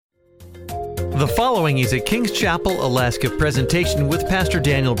The following is a Kings Chapel, Alaska presentation with Pastor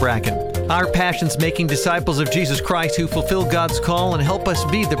Daniel Bracken. Our passion's making disciples of Jesus Christ who fulfill God's call and help us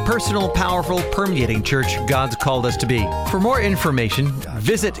be the personal, powerful, permeating church God's called us to be. For more information,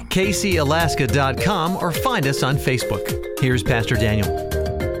 visit kcalaska.com or find us on Facebook. Here's Pastor Daniel.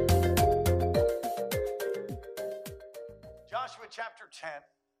 Joshua chapter 10,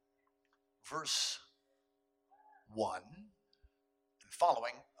 verse 1 and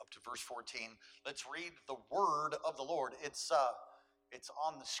following up to verse 14. Let's read the word of the Lord. It's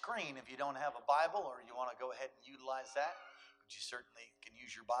on the screen if you don't have a Bible or you want to go ahead and utilize that. But you certainly can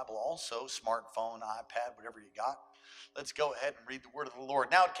use your Bible also, smartphone, iPad, whatever you got. Let's go ahead and read the word of the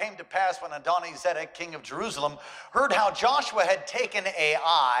Lord. Now it came to pass when Adoni-Zedek, king of Jerusalem, heard how Joshua had taken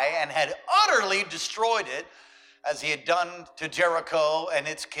Ai and had utterly destroyed it, as he had done to Jericho and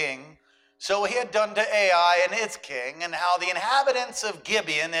its king, so he had done to Ai and its king, and how the inhabitants of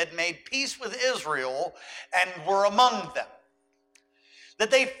Gibeon had made peace with Israel and were among them. That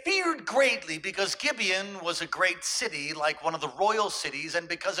they feared greatly because Gibeon was a great city, like one of the royal cities, and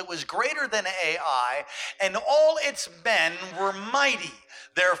because it was greater than Ai, and all its men were mighty.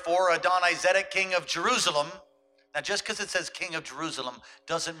 Therefore, Adoni-Zedek, king of Jerusalem, now just because it says king of Jerusalem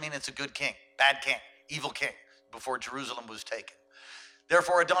doesn't mean it's a good king, bad king, evil king, before Jerusalem was taken.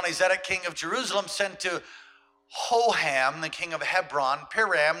 Therefore, Adoni-Zedek, king of Jerusalem, sent to Hoham, the king of Hebron,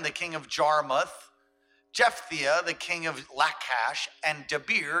 Piram, the king of Jarmuth, Jephthah, the king of Lachish, and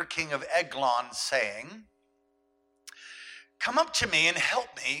Debir, king of Eglon, saying, "Come up to me and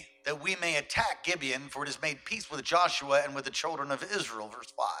help me, that we may attack Gibeon, for it has made peace with Joshua and with the children of Israel."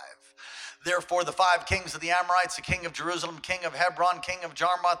 Verse 5. Therefore the five kings of the Amorites, the king of Jerusalem, king of Hebron, king of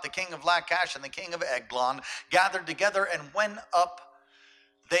Jarmuth, the king of Lachish, and the king of Eglon, gathered together and went up,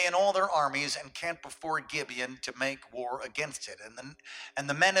 they and all their armies, and camped before Gibeon to make war against it. And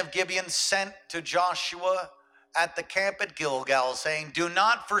the men of Gibeon sent to Joshua at the camp at Gilgal, saying, "Do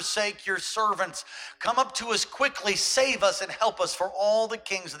not forsake your servants. Come up to us quickly, save us and help us, for all the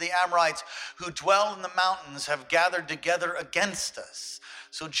kings of the Amorites who dwell in the mountains have gathered together against us."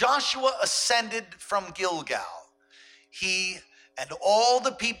 So Joshua ascended from Gilgal, he and all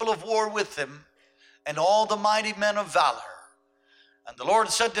the people of war with him, and all the mighty men of valor. And the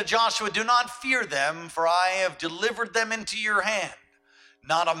Lord said to Joshua, "Do not fear them, for I have delivered them into your hand.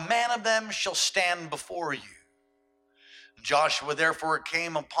 Not a man of them shall stand before you." Joshua therefore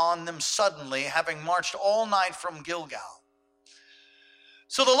came upon them suddenly, having marched all night from Gilgal.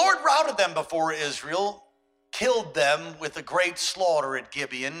 So the Lord routed them before Israel, killed them with a great slaughter at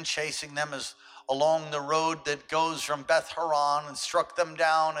Gibeon, chasing them along the road that goes from Beth Horon, and struck them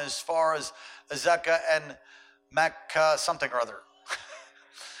down as far as Azekah and Makkah, something or other.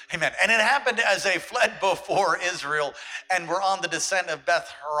 Amen. And it happened as they fled before Israel and were on the descent of Beth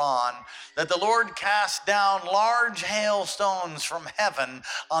Horon, that the Lord cast down large hailstones from heaven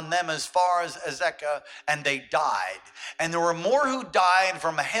on them as far as Azekah, and they died. And there were more who died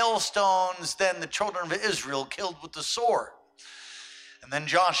from hailstones than the children of Israel killed with the sword. And then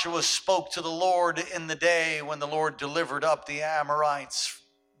Joshua spoke to the Lord in the day when the Lord delivered up the Amorites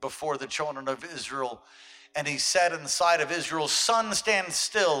before the children of Israel. And he said in the sight of Israel, "Sun, stand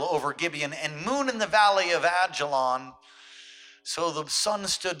still over Gibeon, and moon in the valley of Ajalon." So the sun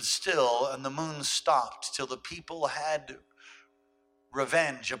stood still and the moon stopped, till the people had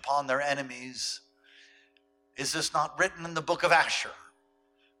revenge upon their enemies. Is this not written in the book of Asher?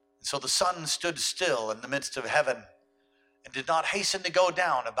 And so the sun stood still in the midst of heaven and did not hasten to go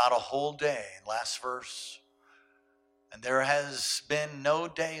down about a whole day. Last verse. And there has been no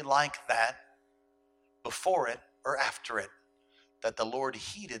day like that before it or after it, that the Lord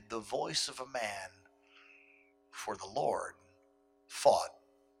heeded the voice of a man, for the Lord fought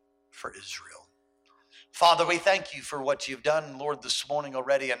for Israel. Father, we thank you for what you've done, Lord, this morning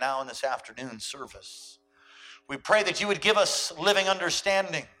already and now in this afternoon service. We pray that you would give us living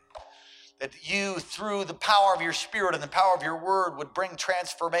understanding, that you, through the power of your Spirit and the power of your word, would bring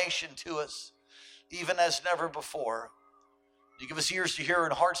transformation to us, even as never before. You give us ears to hear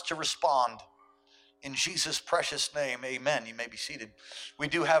and hearts to respond. In Jesus' precious name, amen. You may be seated. We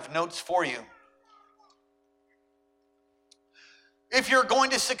do have notes for you. If you're going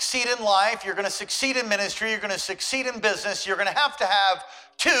to succeed in life, you're going to succeed in ministry, you're going to succeed in business, you're going to have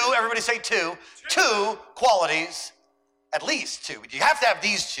two, everybody say two qualities, at least two. You have to have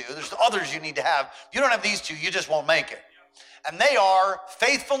these two. There's others you need to have. If you don't have these two, you just won't make it. And they are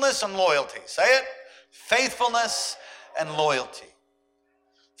faithfulness and loyalty. Say it. Faithfulness and loyalty.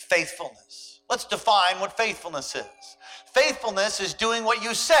 Faithfulness. Let's define what faithfulness is. Faithfulness is doing what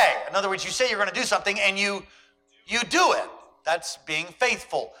you say. In other words, you say you're going to do something and you do it. That's being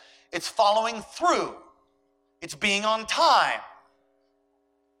faithful. It's following through. It's being on time.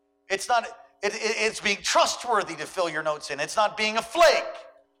 It's being trustworthy to fill your notes in. It's not being a flake.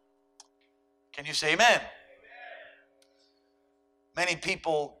 Can you say amen? Many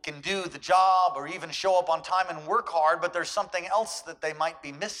people can do the job or even show up on time and work hard, but there's something else that they might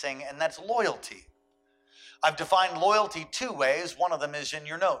be missing, and that's loyalty. I've defined loyalty two ways. One of them is in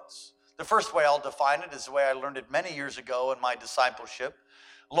your notes. The first way I'll define it is the way I learned it many years ago in my discipleship.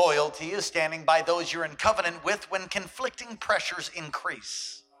 Loyalty is standing by those you're in covenant with when conflicting pressures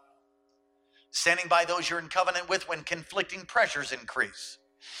increase. Standing by those you're in covenant with when conflicting pressures increase.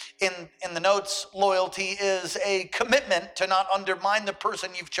 In the notes, loyalty is a commitment to not undermine the person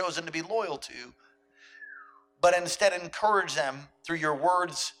you've chosen to be loyal to, but instead encourage them through your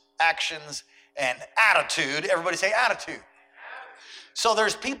words, actions, and attitude. Everybody say attitude. So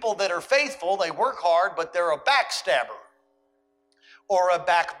there's people that are faithful, they work hard, but they're a backstabber or a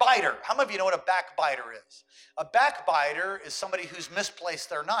backbiter. How many of you know what a backbiter is? A backbiter is somebody who's misplaced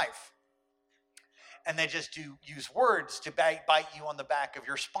their knife. And they just use words to bite you on the back of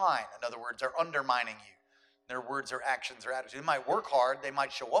your spine. In other words, they're undermining you. Their words, their actions, their attitude. They might work hard. They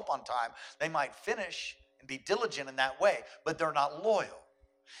might show up on time. They might finish and be diligent in that way, but they're not loyal.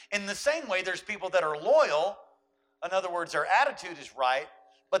 In the same way, there's people that are loyal. In other words, their attitude is right,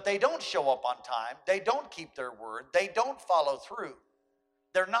 but they don't show up on time. They don't keep their word. They don't follow through.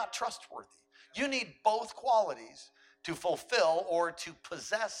 They're not trustworthy. You need both qualities to fulfill or to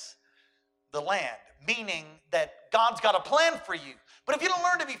possess the land, meaning that God's got a plan for you. But if you don't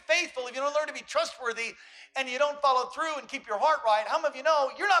learn to be faithful, if you don't learn to be trustworthy, and you don't follow through and keep your heart right, how many of you know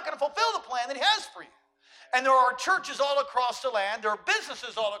you're not going to fulfill the plan that he has for you? And there are churches all across the land, there are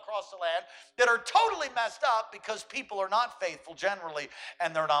businesses all across the land that are totally messed up because people are not faithful generally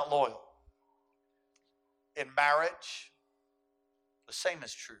and they're not loyal. In marriage, the same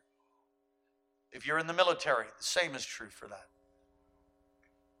is true. If you're in the military, the same is true for that.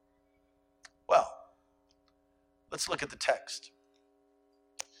 Well, let's look at the text.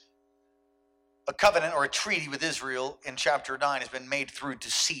 A covenant or a treaty with Israel in chapter 9 has been made through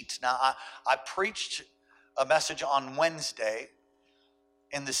deceit. Now, I preached a message on Wednesday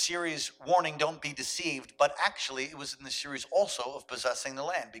in the series, Warning, Don't Be Deceived, but actually it was in the series also of possessing the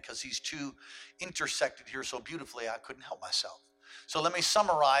land because these two intersected here so beautifully I couldn't help myself. So let me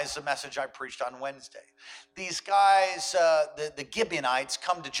summarize the message I preached on Wednesday. These guys, the Gibeonites,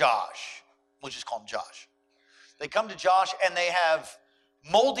 come to Josh. We'll just call him Josh. They come to Josh and they have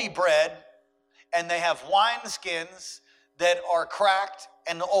moldy bread and they have wineskins that are cracked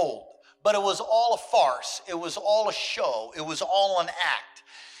and old. But it was all a farce. It was all a show. It was all an act.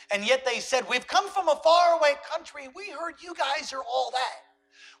 And yet they said, we've come from a faraway country. We heard you guys are all that.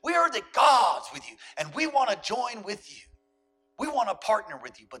 We heard that God's with you and we want to join with you. We want to partner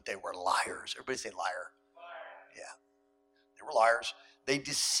with you. But they were liars. Everybody say liar. Yeah, they were liars. They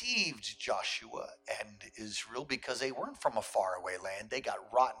deceived Joshua and Israel because they weren't from a faraway land. They got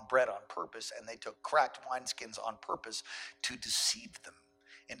rotten bread on purpose, and they took cracked wineskins on purpose to deceive them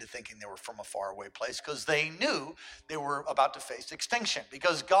into thinking they were from a faraway place because they knew they were about to face extinction.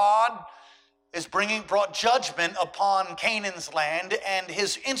 Because God is brought judgment upon Canaan's land, and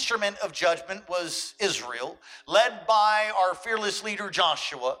his instrument of judgment was Israel, led by our fearless leader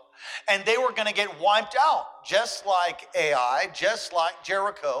Joshua. And they were going to get wiped out, just like Ai, just like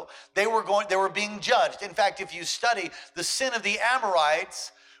Jericho. They were being judged. In fact, if you study, the sin of the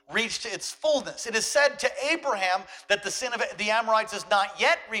Amorites reached its fullness. It is said to Abraham that the sin of the Amorites has not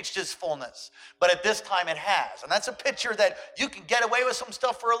yet reached its fullness, but at this time it has. And that's a picture that you can get away with some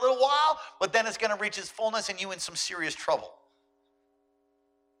stuff for a little while, but then it's going to reach its fullness and you in some serious trouble.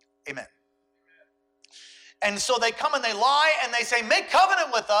 Amen. And so they come and they lie and they say, make covenant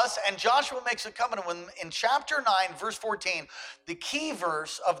with us. And Joshua makes a covenant with them. In chapter 9, verse 14, the key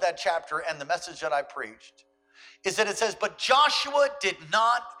verse of that chapter and the message that I preached is that it says, but Joshua did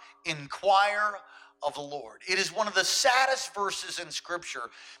not inquire of the Lord. It is one of the saddest verses in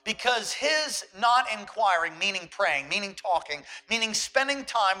Scripture because his not inquiring, meaning praying, meaning talking, meaning spending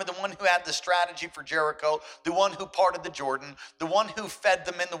time with the one who had the strategy for Jericho, the one who parted the Jordan, the one who fed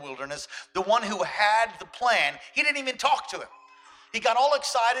them in the wilderness, the one who had the plan. He didn't even talk to him. He got all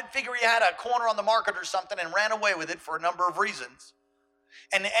excited, figured he had a corner on the market or something, and ran away with it for a number of reasons,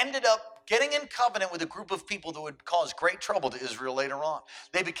 and ended up getting in covenant with a group of people that would cause great trouble to Israel later on.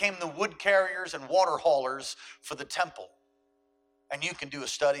 They became the wood carriers and water haulers for the temple. And you can do a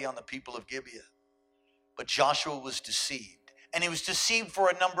study on the people of Gibeah. But Joshua was deceived. And he was deceived for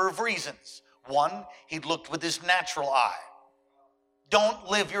a number of reasons. One, he looked with his natural eye. Don't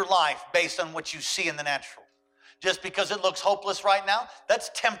live your life based on what you see in the natural. Just because it looks hopeless right now, that's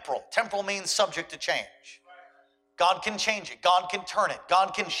temporal. Temporal means subject to change. God can change it. God can turn it.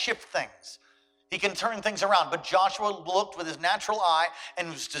 God can shift things. He can turn things around. But Joshua looked with his natural eye and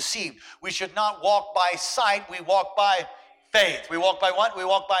was deceived. We should not walk by sight. We walk by faith. We walk by what? We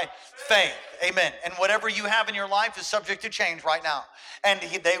walk by faith. Amen. And whatever you have in your life is subject to change right now. And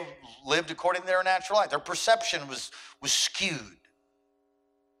they lived according to their natural eye. Their perception was skewed.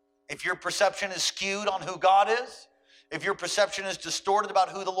 If your perception is skewed on who God is, if your perception is distorted about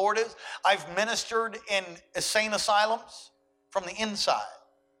who the Lord is, I've ministered in insane asylums from the inside.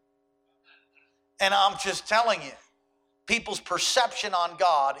 And I'm just telling you, people's perception on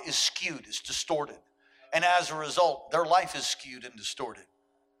God is skewed, is distorted. And as a result, their life is skewed and distorted.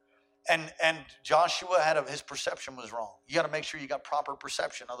 And Joshua his perception was wrong. You got to make sure you got proper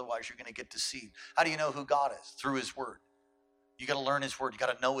perception, otherwise you're going to get deceived. How do you know who God is? Through his word. You got to learn his word. You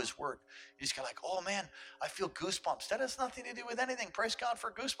got to know his word. You just got like, oh man, I feel goosebumps. That has nothing to do with anything. Praise God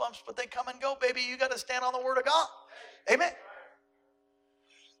for goosebumps, but they come and go, baby. You got to stand on the word of God. Amen.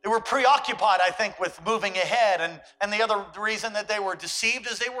 They were preoccupied, I think, with moving ahead. And the other reason that they were deceived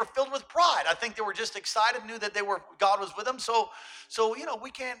is they were filled with pride. I think they were just excited, knew that God was with them. So we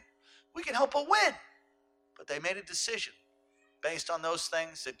can help but win. But they made a decision based on those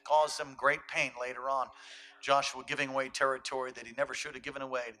things that caused them great pain later on. Joshua giving away territory that he never should have given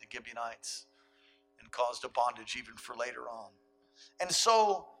away to the Gibeonites and caused a bondage even for later on. And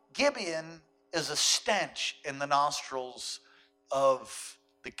so Gibeon is a stench in the nostrils of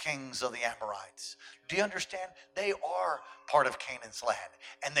the kings of the Amorites. Do you understand? They are part of Canaan's land.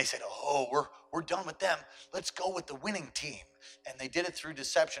 And they said, oh, we're done with them. Let's go with the winning team. And they did it through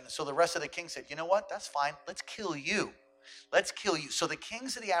deception. And so the rest of the kings said, you know what? That's fine. Let's kill you. Let's kill you. So the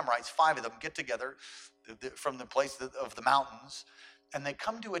kings of the Amorites, 5 of them, get together from the place of the mountains, and they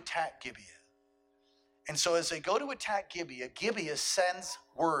come to attack Gibeah. And so as they go to attack Gibeah sends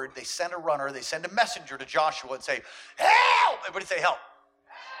word. They send a runner. They send a messenger to Joshua and say, help! Everybody say help.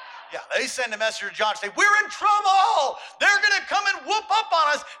 Yeah, they send a messenger to Joshua and say, we're in trouble. They're going to come and whoop up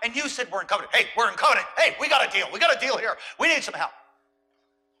on us. And you said we're in covenant. Hey, we're in covenant. Hey, we got a deal. We got a deal here. We need some help.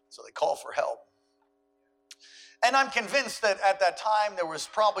 So they call for help. And I'm convinced that at that time, there was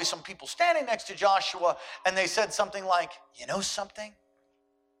probably some people standing next to Joshua, and they said something like, you know something?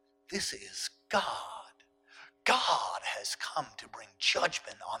 This is God. God has come to bring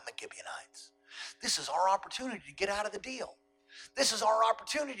judgment on the Gibeonites. This is our opportunity to get out of the deal. This is our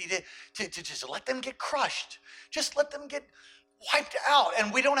opportunity to just let them get crushed. Just let them get wiped out,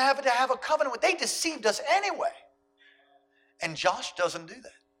 and we don't have to have a covenant with. They deceived us anyway. And Josh doesn't do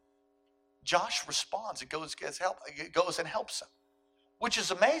that. Josh responds. It goes and helps him, which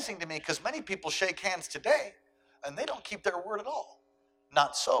is amazing to me because many people shake hands today and they don't keep their word at all.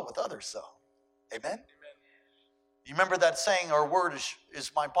 Not so with others, though. Amen? You remember that saying, our word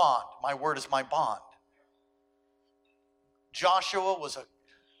is my bond. My word is my bond. Joshua was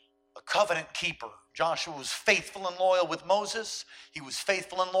a covenant keeper. Joshua was faithful and loyal with Moses. He was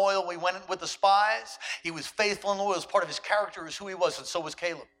faithful and loyal. We went with the spies. He was faithful and loyal as part of his character is who he was, and so was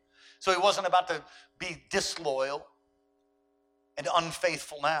Caleb. So he wasn't about to be disloyal and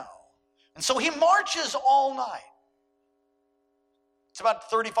unfaithful now. And so he marches all night. It's about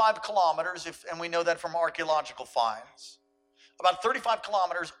 35 kilometers, and we know that from archaeological finds. About 35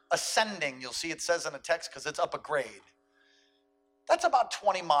 kilometers ascending, you'll see it says in the text because it's up a grade. That's about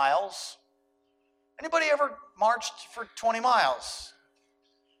 20 miles. Anybody ever marched for 20 miles?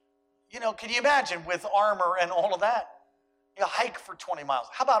 You know, can you imagine with armor and all of that? You hike for 20 miles.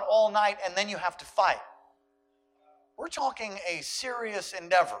 How about all night and then you have to fight? We're talking a serious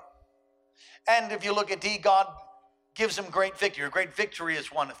endeavor. And if you look at D, God gives them great victory. A great victory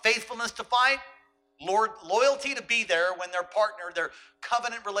is one. Faithfulness to fight, loyalty to be there when their partner, their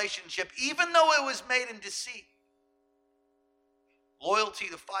covenant relationship, even though it was made in deceit. Loyalty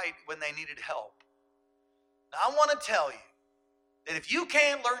to fight when they needed help. Now I want to tell you that if you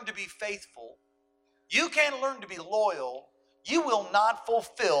can't learn to be faithful, you can't learn to be loyal, you will not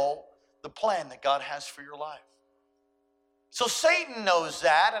fulfill the plan that God has for your life. So Satan knows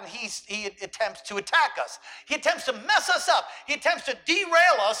that, and he attempts to attack us. He attempts to mess us up. He attempts to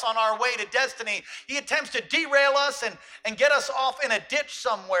derail us on our way to destiny. He attempts to derail us and get us off in a ditch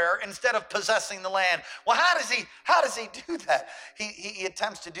somewhere instead of possessing the land. Well, how does he do that? He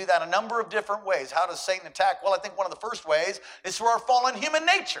attempts to do that a number of different ways. How does Satan attack? Well, I think one of the first ways is through our fallen human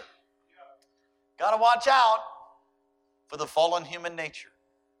nature. Got to watch out for the fallen human nature.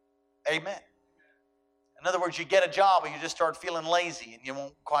 Amen. In other words, you get a job and you just start feeling lazy and you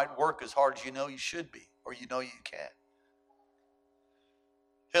won't quite work as hard as you know you should be or you know you can.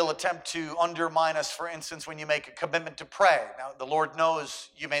 He'll attempt to undermine us, for instance, when you make a commitment to pray. Now, the Lord knows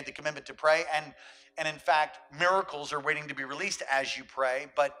you made the commitment to pray, and in fact, miracles are waiting to be released as you pray,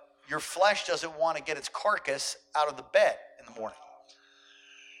 but your flesh doesn't want to get its carcass out of the bed in the morning.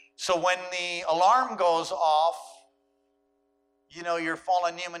 So when the alarm goes off, your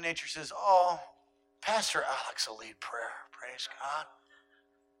fallen human nature says, oh, Pastor Alex will lead prayer, praise God.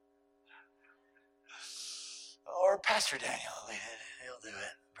 Or Pastor Daniel will lead it, he'll do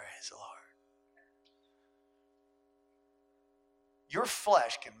it, praise the Lord. Your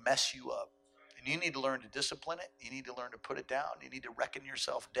flesh can mess you up, and you need to learn to discipline it. You need to learn to put it down. You need to reckon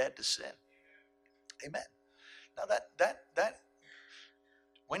yourself dead to sin. Amen. Now that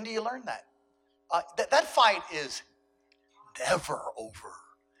when do you learn that? That fight is never over.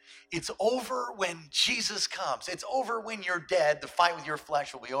 It's over when Jesus comes. It's over when you're dead. The fight with your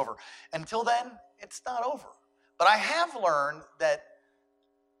flesh will be over. Until then, it's not over. But I have learned that,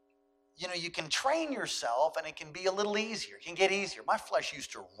 you can train yourself and it can be a little easier. It can get easier. My flesh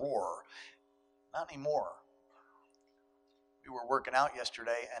used to roar. Not anymore. We were working out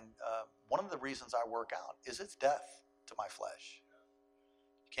yesterday, and one of the reasons I work out is it's death to my flesh.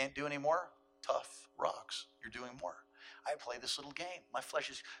 Can't do any more? Tough rocks. You're doing more. I play this little game. My flesh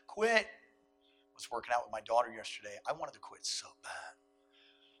is quit. I was working out with my daughter yesterday. I wanted to quit so bad.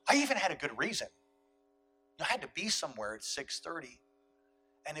 I even had a good reason. I had to be somewhere at 6:30,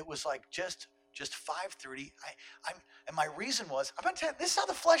 and it was like just 5:30. And my reason was, I'm going to tell you, this is how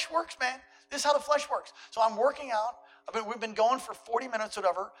the flesh works, man. This is how the flesh works. So I'm working out. We've been going for 40 minutes,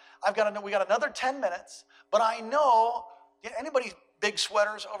 whatever. We got another 10 minutes, but I know, anybody big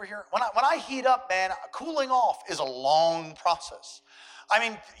sweaters over here? When I heat up, man, cooling off is a long process. I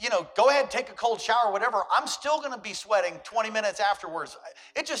mean, go ahead, take a cold shower, whatever. I'm still going to be sweating 20 minutes afterwards.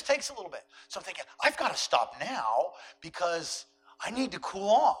 It just takes a little bit. So I'm thinking, I've got to stop now because I need to cool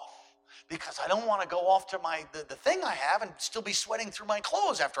off, because I don't want to go off to the thing I have and still be sweating through my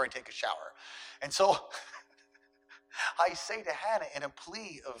clothes after I take a shower. And so I say to Hannah in a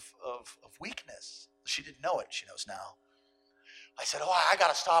plea of weakness. She didn't know it. She knows now. I said, I got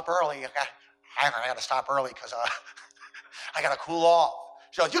to stop early. I got to stop early because I got to cool off.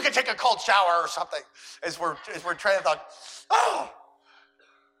 She goes, you can take a cold shower or something. As we're trying to thought,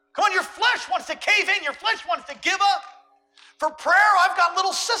 come on, your flesh wants to cave in. Your flesh wants to give up. For prayer, I've got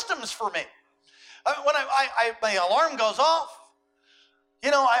little systems for me. When my alarm goes off,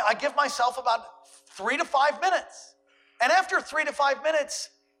 I give myself about 3 to 5 minutes. And after 3 to 5 minutes,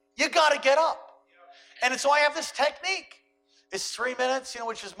 you got to get up. And so I have this technique. It's 3 minutes,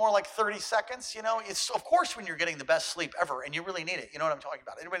 which is more like 30 seconds. It's, of course, when you're getting the best sleep ever, and you really need it. You know what I'm talking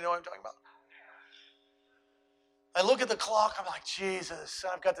about? Anybody know what I'm talking about? I look at the clock. I'm like, Jesus.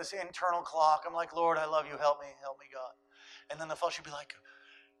 And I've got this internal clock. I'm like, Lord, I love you. Help me, God. And then the flesh should be like,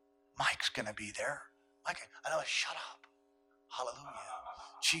 Mike's going to be there. Mike, I know, shut up. Hallelujah.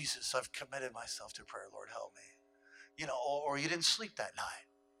 Jesus, I've committed myself to prayer. Lord, help me. Or you didn't sleep that night.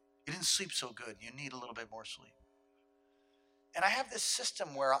 You didn't sleep so good. You need a little bit more sleep. And I have this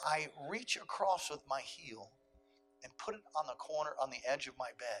system where I reach across with my heel and put it on the corner, on the edge of my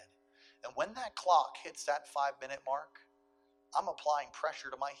bed. And when that clock hits that 5-minute mark, I'm applying pressure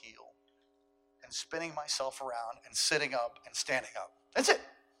to my heel and spinning myself around and sitting up and standing up. That's it.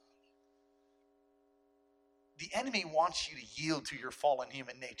 The enemy wants you to yield to your fallen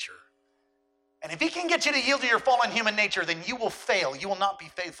human nature. And if he can get you to yield to your fallen human nature, then you will fail. You will not be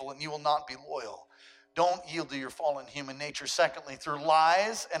faithful and you will not be loyal. Don't yield to your fallen human nature. Secondly, through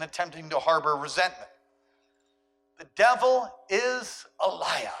lies and attempting to harbor resentment. The devil is a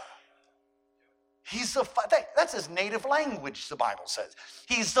liar. That's his native language, the Bible says.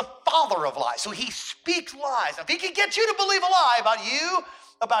 He's the father of lies. So he speaks lies. If he can get you to believe a lie about you,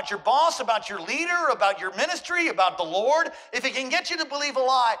 about your boss, about your leader, about your ministry, about the Lord, if he can get you to believe a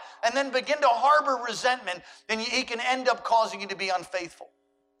lie and then begin to harbor resentment, then he can end up causing you to be unfaithful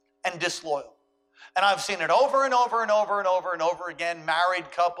and disloyal. And I've seen it over and over and over and over and over again.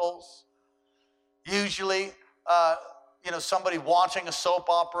 Married couples, usually, somebody watching a soap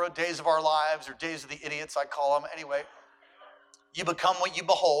opera, Days of Our Lives or Days of the Idiots, I call them. Anyway, you become what you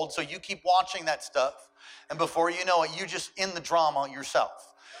behold. So you keep watching that stuff. And before you know it, you're just in the drama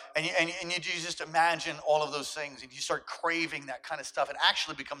yourself. And you just imagine all of those things. And you start craving that kind of stuff. It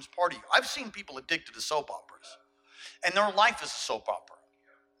actually becomes part of you. I've seen people addicted to soap operas. And their life is a soap opera.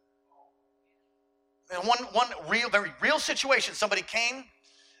 In one very real situation, somebody came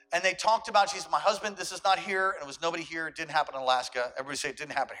and they talked about, she said, my husband, this is not here, and it was nobody here. It didn't happen in Alaska. Everybody say it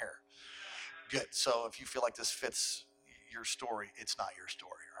didn't happen here. Good. So if you feel like this fits your story, it's not your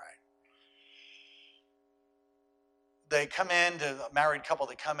story, right? they come in, a married couple,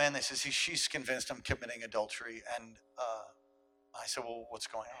 they come in, they say, see, she's convinced I'm committing adultery. And I said, well, what's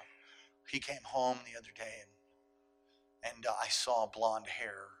going on? He came home the other day and I saw blonde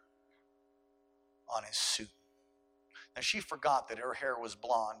hair on his suit. Now, she forgot that her hair was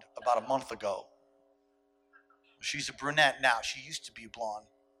blonde about a month ago. She's a brunette now. She used to be blonde.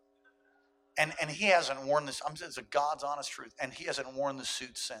 And he hasn't worn this. It's a God's honest truth. And he hasn't worn the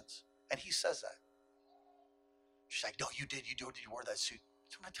suit since. And he says that. She's like, no, you did. You wear that suit.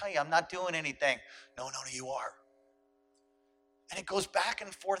 So I'm going to tell you, I'm not doing anything. No, you are. And it goes back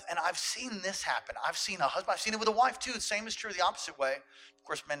and forth. And I've seen this happen. I've seen a husband. I've seen it with a wife too. The same is true the opposite way. Of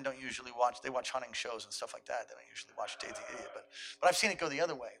course, men don't usually watch. They watch hunting shows and stuff like that. They don't usually watch Dave the Idiot. But I've seen it go the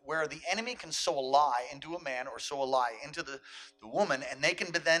other way, where the enemy can sow a lie into a man or sow a lie into the woman, and they can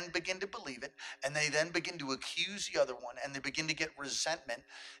then begin to believe it, and they then begin to accuse the other one, and they begin to get resentment.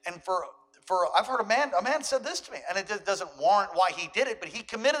 And for I've heard a man said this to me, and it doesn't warrant why he did it, but he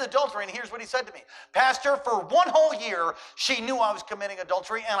committed adultery, and here's what he said to me. Pastor, for one whole year, she knew I was committing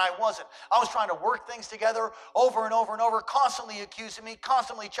adultery, and I wasn't. I was trying to work things together over and over and over, constantly accusing me,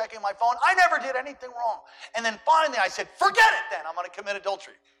 constantly checking my phone. I never did anything wrong. And then finally I said, forget it then, I'm going to commit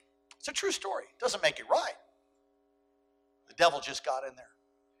adultery. It's a true story. It doesn't make it right. The devil just got in there.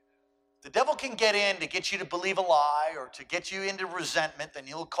 The devil can get in to get you to believe a lie or to get you into resentment, then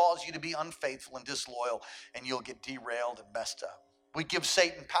he'll cause you to be unfaithful and disloyal, and you'll get derailed and messed up. We give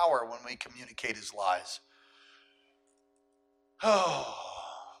Satan power when we communicate his lies. Oh,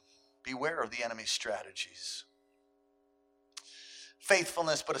 beware of the enemy's strategies.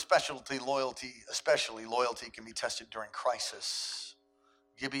 Faithfulness, but especially loyalty can be tested during crisis.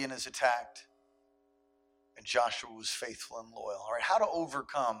 Gibeon is attacked, and Joshua was faithful and loyal. All right, how to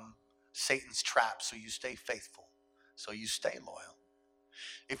overcome Satan's trap so you stay faithful, so you stay loyal.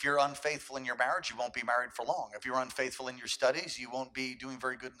 If you're unfaithful in your marriage, you won't be married for long. If you're unfaithful in your studies, you won't be doing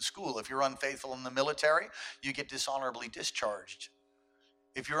very good in school. If you're unfaithful in the military, you get dishonorably discharged.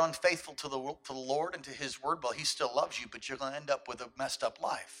 If you're unfaithful to the Lord and to his word, well, he still loves you, but you're going to end up with a messed up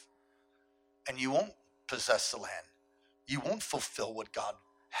life. And you won't possess the land. You won't fulfill what God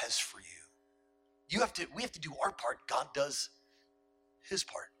has for you. We have to do our part. God does his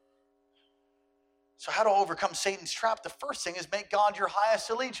part. So how to overcome Satan's trap? The first thing is make God your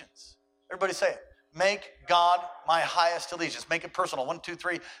highest allegiance. Everybody say it. Make God my highest allegiance. Make it personal. 1, 2,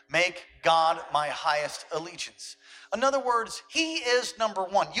 3. Make God my highest allegiance. In other words, he is number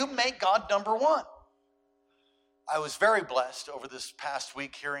one. You make God number one. I was very blessed over this past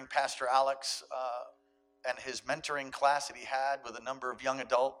week hearing Pastor Alex and his mentoring class that he had with a number of young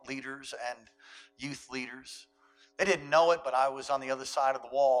adult leaders and youth leaders. They didn't know it, but I was on the other side of the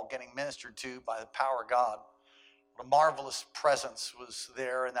wall getting ministered to by the power of God. A marvelous presence was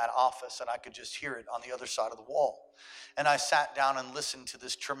there in that office, and I could just hear it on the other side of the wall. And I sat down and listened to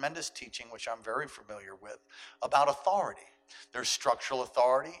this tremendous teaching, which I'm very familiar with, about authority. There's structural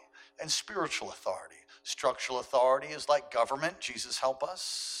authority and spiritual authority. Structural authority is like government. Jesus, help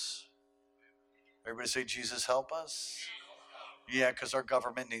us. Everybody say, Jesus, help us. Yeah, because our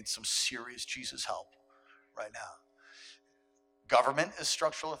government needs some serious Jesus help right now. Government is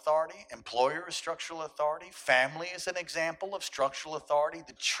structural authority. Employer is structural authority. Family is an example of structural authority.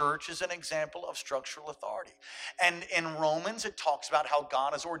 The church is an example of structural authority. And in Romans, it talks about how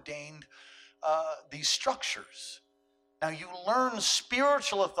God has ordained these structures. Now, you learn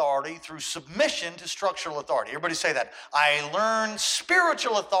spiritual authority through submission to structural authority. Everybody say that. I learn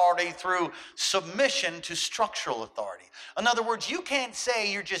spiritual authority through submission to structural authority. In other words, you can't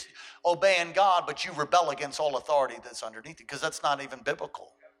say you're just obeying God, but you rebel against all authority that's underneath it, because that's not even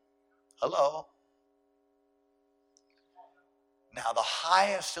biblical. Hello? Now, the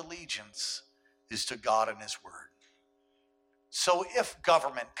highest allegiance is to God and his word. So if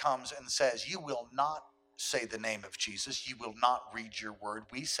government comes and says, you will not say the name of Jesus, you will not read your word,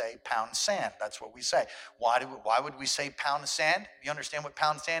 we say pound sand. That's what we say. Why would we say pound sand? You understand what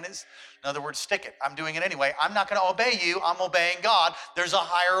pound sand is? In other words, stick it. I'm doing it anyway. I'm not going to obey you. I'm obeying God. There's a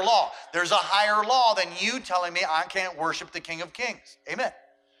higher law. There's a higher law than you telling me I can't worship the King of Kings. Amen.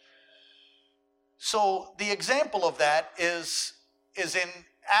 So the example of that is in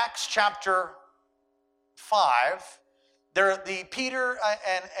Acts chapter 5. Peter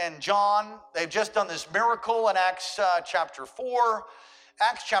and John, they've just done this miracle in Acts chapter 4.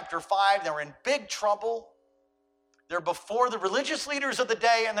 Acts chapter 5, they're in big trouble. They're before the religious leaders of the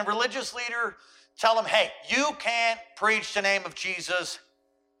day, and the religious leader tell them, hey, you can't preach the name of Jesus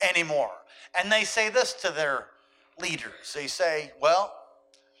anymore. And they say this to their leaders. They say, well,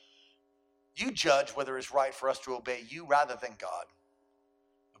 you judge whether it's right for us to obey you rather than God.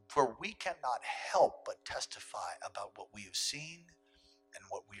 For we cannot help but testify about what we have seen and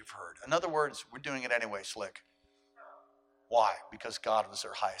what we've heard. In other words, we're doing it anyway, Slick. Why? Because God was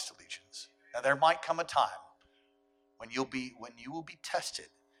their highest allegiance. Now there might come a time when you will be tested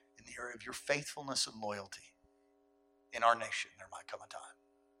in the area of your faithfulness and loyalty. In our nation, there might come a time.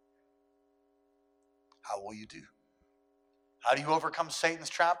 How will you do? How do you overcome Satan's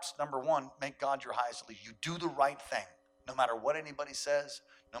traps? Number one, make God your highest allegiance. You do the right thing. No matter what anybody says,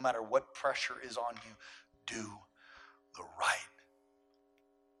 no matter what pressure is on you, do the right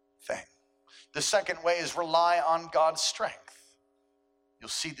thing. The second way is rely on God's strength. You'll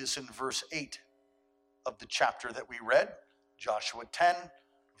see this in verse 8 of the chapter that we read, Joshua 10,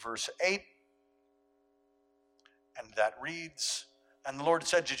 verse 8. And that reads, and the Lord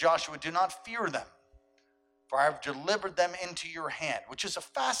said to Joshua, do not fear them, for I have delivered them into your hand, which is a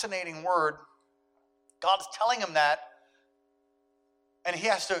fascinating word. God's telling him that, and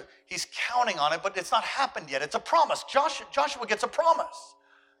he's counting on it, but it's not happened yet. It's a promise. Joshua gets a promise.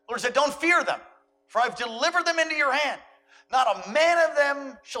 The Lord said, don't fear them, for I've delivered them into your hand. Not a man of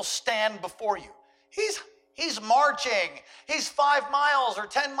them shall stand before you. He's marching. He's 5 miles or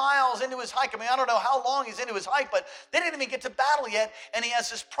 10 miles into his hike. I mean, I don't know how long he's into his hike, but they didn't even get to battle yet, and he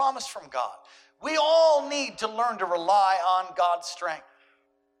has this promise from God. We all need to learn to rely on God's strength.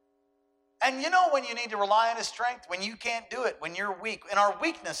 And you know when you need to rely on his strength? When you can't do it, when you're weak. In our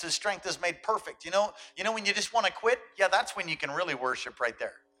weakness, his strength is made perfect. You know when you just want to quit? Yeah, that's when you can really worship right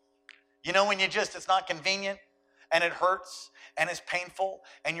there. You know when it's not convenient and it hurts and it's painful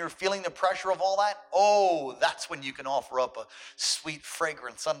and you're feeling the pressure of all that? Oh, that's when you can offer up a sweet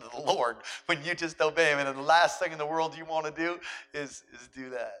fragrance unto the Lord, when you just obey him. And the last thing in the world you want to do is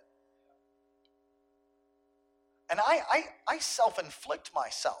do that. And I self-inflict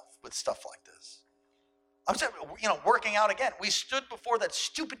myself with stuff like this. I'm saying, working out again. We stood before that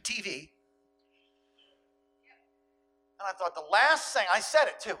stupid TV. And I thought I said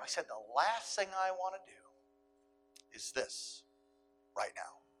it too. I said, the last thing I want to do is this right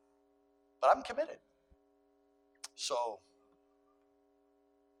now. But I'm committed. So,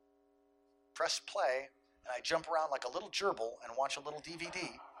 press play, and I jump around like a little gerbil and watch a little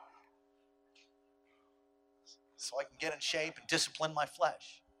DVD so I can get in shape and discipline my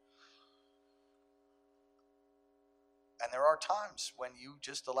flesh. And there are times when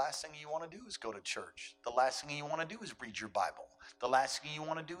the last thing you want to do is go to church. The last thing you want to do is read your Bible. The last thing you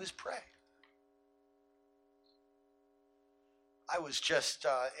want to do is pray. I was just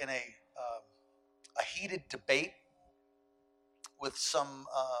in a heated debate with some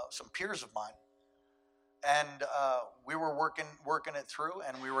peers of mine, and we were working it through,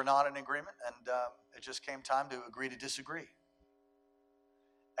 and we were not in agreement, and it just came time to agree to disagree.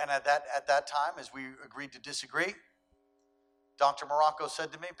 And at that time, as we agreed to disagree, Dr. Morocco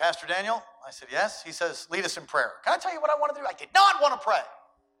said to me, Pastor Daniel, I said, yes. He says, lead us in prayer. Can I tell you what I want to do? I did not want to pray.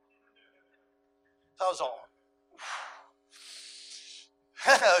 So I was all,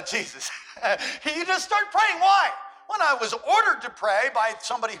 oh, Jesus. You just start praying. Why? One, I was ordered to pray by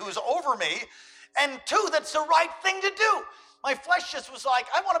somebody who's over me, and two, that's the right thing to do. My flesh just was like,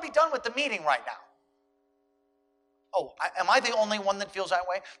 I want to be done with the meeting right now. Oh, am I the only one that feels that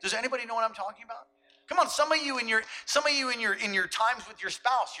way? Does anybody know what I'm talking about? Come on, some of you in your times with your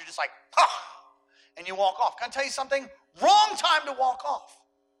spouse, you're just like, and you walk off. Can I tell you something? Wrong time to walk off.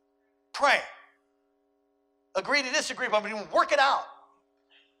 Pray. Agree to disagree, but work it out.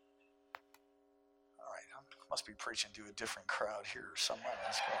 All right, I must be preaching to a different crowd here or somewhere.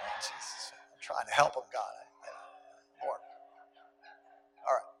 Jesus, I'm trying to help them, God. Lord.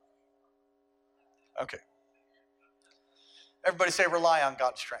 All right. Okay. Everybody say rely on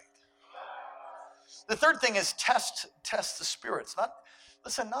God's strength. The third thing is test the spirits.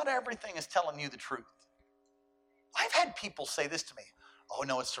 Not everything is telling you the truth. I've had people say this to me. Oh,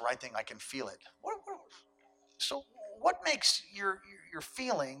 no, it's the right thing. I can feel it. So what makes your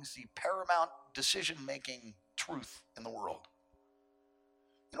feelings the paramount decision-making truth in the world?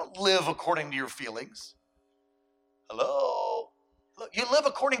 You don't live according to your feelings. Hello? Look, you live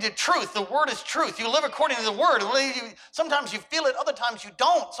according to truth. The word is truth. You live according to the word. Sometimes you feel it, other times you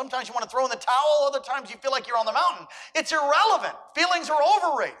don't. Sometimes you want to throw in the towel, other times you feel like you're on the mountain. It's irrelevant. Feelings are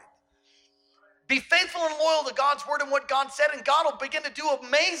overrated. Be faithful and loyal to God's word and what God said, and God will begin to do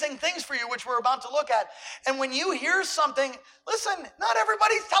amazing things for you, which we're about to look at. And when you hear something, listen, not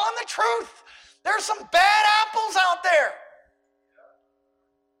everybody's telling the truth. There's some bad apples out there.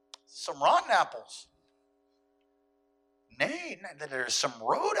 Some rotten apples. Nay, there's some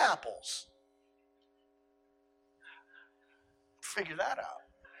road apples. Figure that out.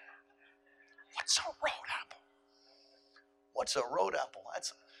 What's a road apple? What's a road apple?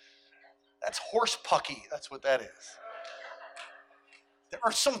 That's horse pucky. That's what that is. There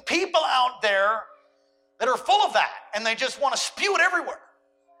are some people out there that are full of that, and they just want to spew it everywhere.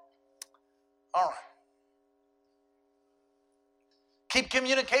 All right. Keep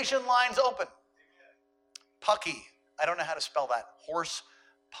communication lines open. Pucky. I don't know how to spell that. Horse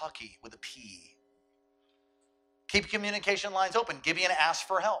pucky with a P. Keep communication lines open. Gibeon asked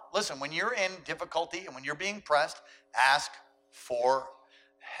for help. Listen, when you're in difficulty and when you're being pressed, ask for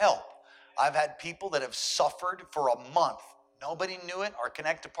help. I've had people that have suffered for a month. Nobody knew it. Our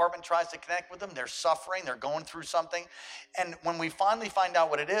Connect department tries to connect with them. They're suffering. They're going through something. And when we finally find out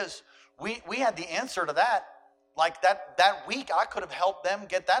what it is, we had the answer to that. Like that week, I could have helped them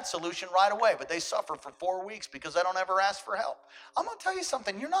get that solution right away. But they suffer for 4 weeks because they don't ever ask for help. I'm going to tell you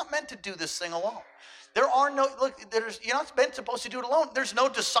something. You're not meant to do this thing alone. There are no, look, you're not supposed to do it alone. There's no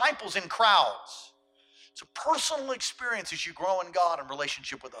disciples in crowds. It's a personal experience as you grow in God and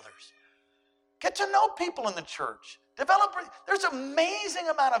relationship with others. Get to know people in the church. There's an amazing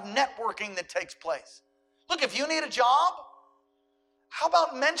amount of networking that takes place. Look, if you need a job, how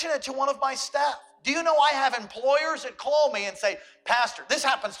about mention it to one of my staff? Do you know I have employers that call me and say, Pastor, this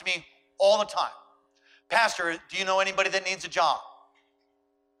happens to me all the time. Pastor, do you know anybody that needs a job?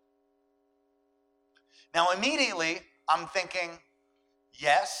 Now, immediately, I'm thinking,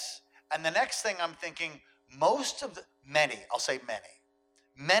 yes. And the next thing I'm thinking,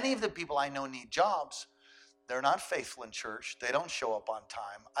 many of the people I know need jobs. They're not faithful in church. They don't show up on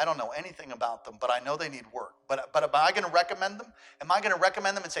time. I don't know anything about them, but I know they need work. But am I going to recommend them? Am I going to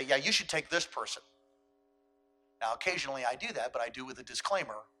recommend them and say, yeah, you should take this person? Now, occasionally I do that, but I do with a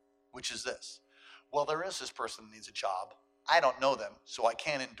disclaimer, which is this. Well, there is this person that needs a job. I don't know them, so I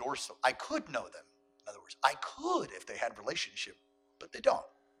can't endorse them. I could know them. In other words, I could if they had a relationship, but they don't.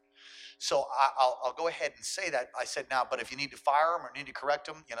 So I'll go ahead and say that. I said now, but if you need to fire them or need to correct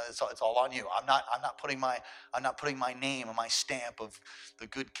them, it's all on you. I'm not putting my name and my stamp of the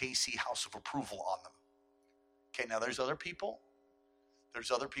good KC House of Approval on them. Okay, now there's other people. There's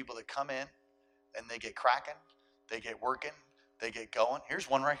other people that come in and they get cracking, they get working, they get going. Here's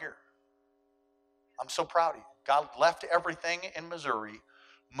one right here. I'm so proud of you. God left everything in Missouri,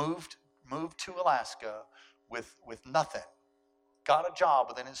 moved to Alaska with nothing. Got a job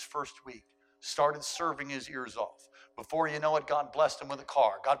within his first week. Started serving his ears off. Before you know it, God blessed him with a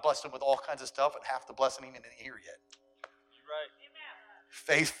car. God blessed him with all kinds of stuff, and half the blessing ain't even here yet. You're right.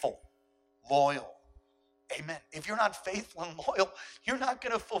 Faithful, loyal. Amen. If you're not faithful and loyal, you're not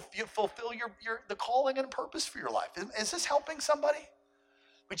going to fulfill the calling and purpose for your life. Is this helping somebody?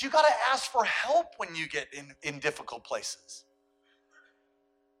 But you got to ask for help when you get in difficult places.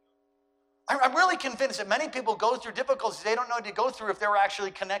 I'm really convinced that many people go through difficulties they don't know to go through if they're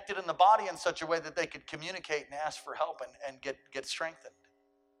actually connected in the body in such a way that they could communicate and ask for help and get strengthened.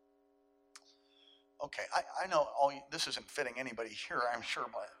 Okay, I know this isn't fitting anybody here, I'm sure,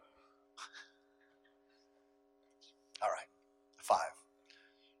 but all right. 5,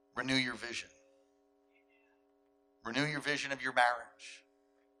 renew your vision. Renew your vision of your marriage.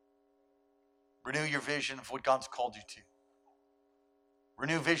 Renew your vision of what God's called you to.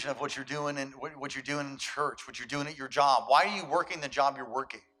 Renew vision of what you're doing and what you're doing in church, what you're doing at your job. Why are you working the job you're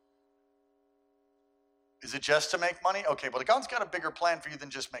working? Is it just to make money? Okay, but God's got a bigger plan for you than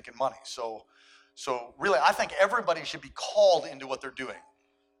just making money. So really, I think everybody should be called into what they're doing.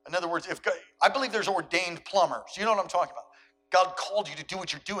 In other words, I believe there's ordained plumbers. You know what I'm talking about? God called you to do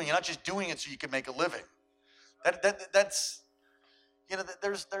what you're doing. You're not just doing it so you can make a living. That's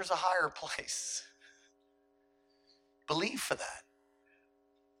there's a higher place. Believe for that.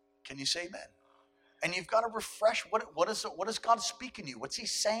 Can you say amen? And you've got to refresh. What is God speaking to you? What's he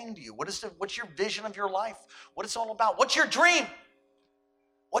saying to you? What's your vision of your life? What it's all about? What's your dream?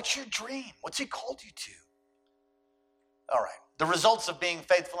 What's your dream? What's he called you to? All right. The results of being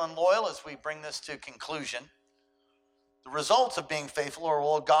faithful and loyal, as we bring this to conclusion, the results of being faithful are,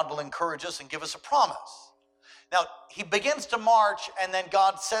 well, God will encourage us and give us a promise. Now, he begins to march, and then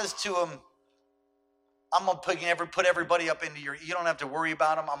God says to him, I'm going to put everybody up into you don't have to worry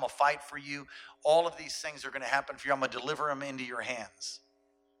about them. I'm going to fight for you. All of these things are going to happen for you. I'm going to deliver them into your hands.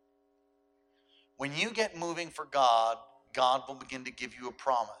 When you get moving for God, God will begin to give you a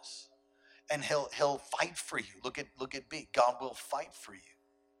promise. And he'll fight for you. Look at B. God will fight for you.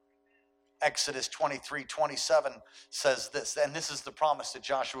 Exodus 23:27 says this, and this is the promise that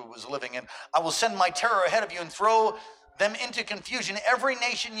Joshua was living in. I will send my terror ahead of you and throw them into confusion. Every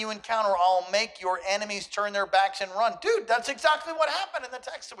nation you encounter, I'll make your enemies turn their backs and run. Dude, that's exactly what happened in the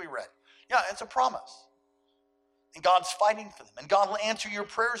text that we read. Yeah, it's a promise. And God's fighting for them. And God will answer your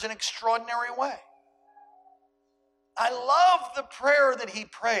prayers in an extraordinary way. I love the prayer that he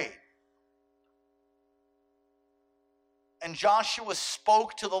prayed. And Joshua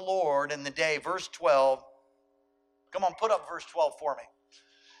spoke to the Lord in the day, verse 12. Come on, put up verse 12 for me.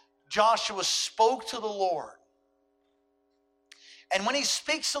 Joshua spoke to the Lord. And when he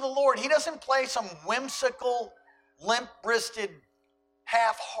speaks to the Lord, he doesn't play some whimsical, limp-wristed,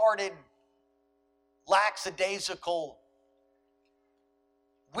 half-hearted, lackadaisical,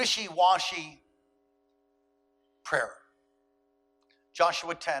 wishy-washy prayer.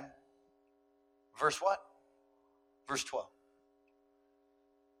 Joshua 10, verse what? Verse 12.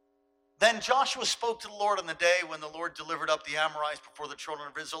 Then Joshua spoke to the Lord on the day when the Lord delivered up the Amorites before the children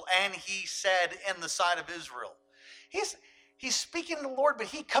of Israel, and he said in the sight of Israel. He's speaking to the Lord, but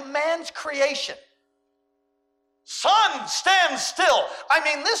he commands creation. Sun, stand still. I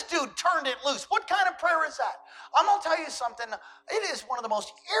mean, this dude turned it loose. What kind of prayer is that? I'm going to tell you something. It is one of the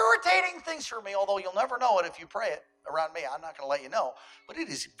most irritating things for me, although you'll never know it if you pray it around me. I'm not going to let you know. But it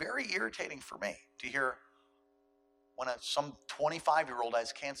is very irritating for me to hear when some 25-year-old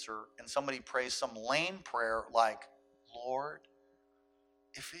has cancer and somebody prays some lame prayer like, Lord,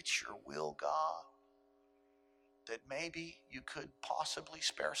 if it's your will, God, that maybe you could possibly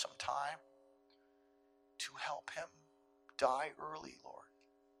spare some time to help him die early, Lord.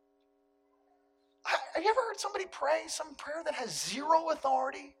 Have you ever heard somebody pray some prayer that has zero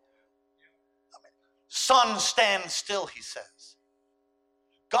authority? Sun, stand still, he says.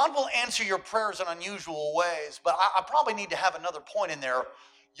 God will answer your prayers in unusual ways, but I probably need to have another point in there.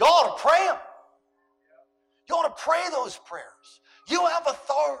 You ought to pray them. You ought to pray those prayers. You have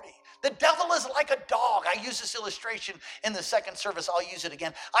authority. The devil is like a dog. I use this illustration in the second service. I'll use it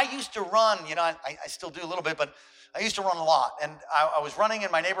again. I used to run, I still do a little bit, but I used to run a lot. And I was running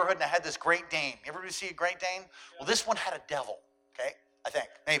in my neighborhood and I had this Great Dane. Everybody see a Great Dane? Well, this one had a devil, okay? I think,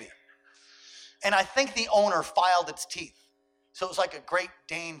 maybe. And I think the owner filed its teeth. So it was like a Great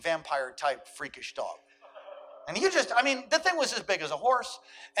Dane vampire type freakish dog. And the thing was as big as a horse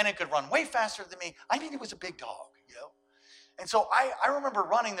and it could run way faster than me. It was a big dog, And so I remember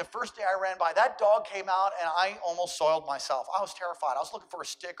running the first day I ran by. That dog came out and I almost soiled myself. I was terrified. I was looking for a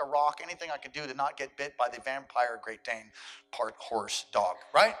stick, a rock, anything I could do to not get bit by the vampire Great Dane part horse dog,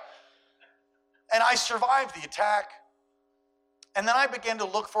 right? And I survived the attack. And then I began to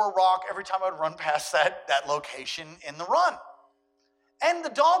look for a rock every time I would run past that location in the run. And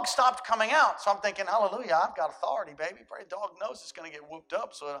the dog stopped coming out. So I'm thinking, hallelujah, I've got authority, baby. Probably the dog knows it's going to get whooped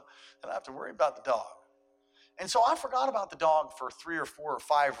up, so I don't have to worry about the dog. And so I forgot about the dog for 3 or 4 or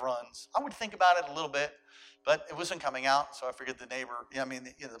 5 runs. I would think about it a little bit, but it wasn't coming out. So I figured the neighbor,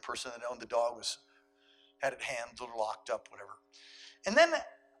 the person that owned the dog had it handled or locked up, whatever. And then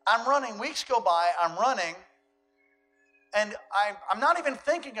I'm running. Weeks go by. I'm running. And I'm not even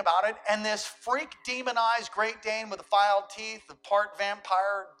thinking about it. And this freak demonized Great Dane with the filed teeth, the part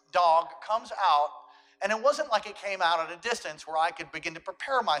vampire dog comes out. And it wasn't like it came out at a distance where I could begin to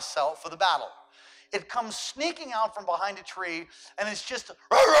prepare myself for the battle. It comes sneaking out from behind a tree. And it's just,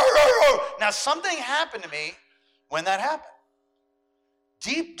 now something happened to me when that happened.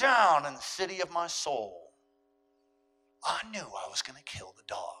 Deep down in the city of my soul, I knew I was going to kill the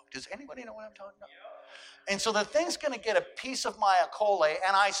dog. Does anybody know what I'm talking about? And so the thing's going to get a piece of my acole,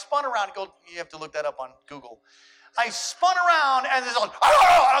 and I spun around. You have to look that up on Google. I spun around, and there's like,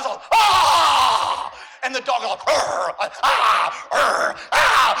 I was like, ah! And the dog was like,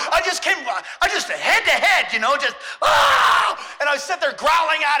 I just head to head, just, ah! And I sat there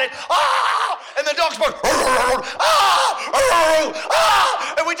growling at it, ah! And the dog's going,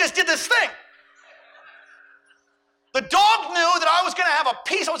 and we just did this thing. The dog knew that I was going to have a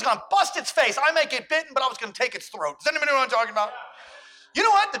piece. I was going to bust its face. I may get bitten, but I was going to take its throat. Does anybody know what I'm talking about? You know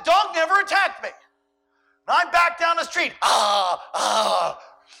what? The dog never attacked me. And I'm back down the street. The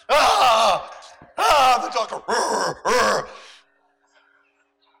dog goes, rrr, rrr.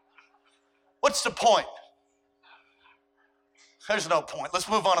 What's the point? There's no point. Let's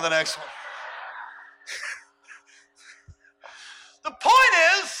move on to the next one. The point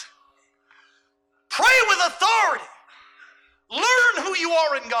is, pray with authority. Learn who you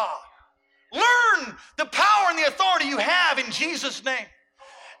are in God. Learn the power and the authority you have in Jesus' name.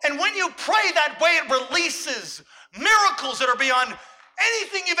 And when you pray that way, it releases miracles that are beyond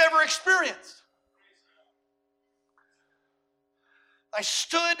anything you've ever experienced. I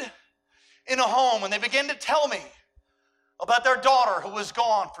stood in a home and they began to tell me about their daughter who was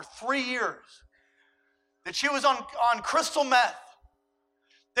gone for 3 years, that she was on crystal meth.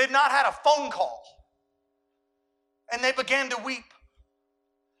 They'd not had a phone call. And they began to weep.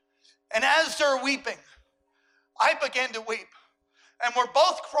 And as they're weeping, I began to weep. And we're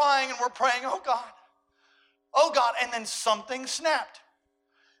both crying and we're praying, oh God, and then something snapped.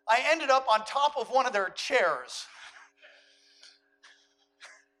 I ended up on top of one of their chairs.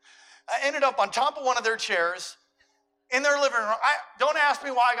 I ended up on top of one of their chairs in their living room. Don't ask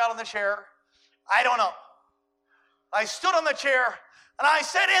me why I got on the chair. I don't know. I stood on the chair and I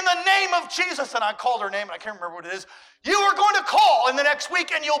said, in the name of Jesus, and I called her name, and I can't remember what it is. You are going to call in the next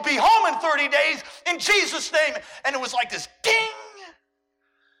week and you'll be home in 30 days in Jesus' name. And it was like this ding.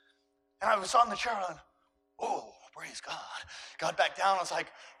 And I was on the chair and oh, praise God. Got back down. I was like,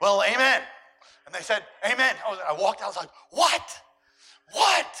 well, amen. And they said, amen. I walked out. I was like, what?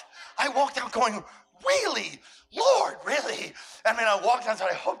 What? I walked out going, really? Lord, really? I mean, I walked out and said,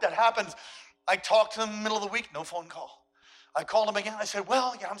 I hope that happens. I talked to them in the middle of the week, no phone call. I called him again. I said,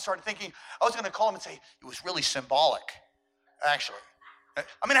 well, yeah, I'm starting thinking, I was going to call him and say, it was really symbolic, actually.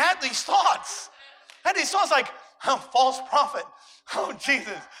 I mean, I had these thoughts. Like, oh, false prophet. Oh, Jesus.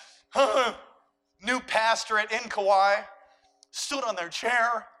 New pastorate in Kauai. Stood on their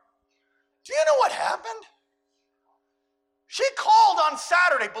chair. Do you know what happened? She called on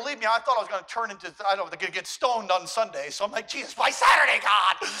Saturday. Believe me, I thought I was going to turn into, going to get stoned on Sunday. So I'm like, Jesus, by Saturday,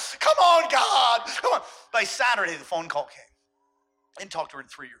 God. Come on, God. Come on. By Saturday, the phone call came. I didn't talk to her in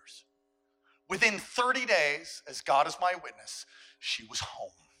 3 years. Within 30 days, as God is my witness, she was home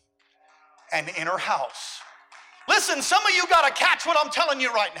and in her house. Listen, some of you got to catch what I'm telling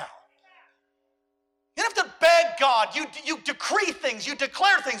you right now. You don't have to beg God. You decree things. You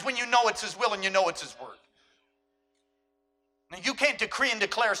declare things when you know it's His will and you know it's His word. Now, you can't decree and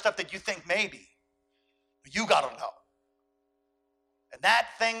declare stuff that you think maybe. You got to know. And that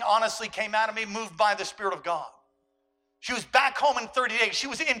thing honestly came out of me, moved by the Spirit of God. She was back home in 30 days. She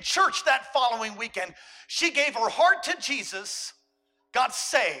was in church that following weekend. She gave her heart to Jesus, got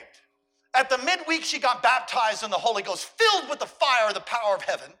saved. At the midweek, she got baptized in the Holy Ghost, filled with the fire, the power of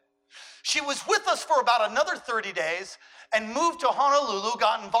heaven. She was with us for about another 30 days and moved to Honolulu,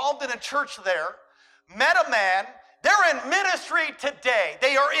 got involved in a church there, met a man. They're in ministry today.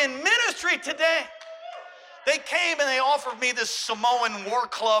 They are in ministry today. They came and they offered me this Samoan war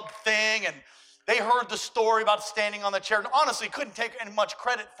club thing, and they heard the story about standing on the chair. And honestly, couldn't take any much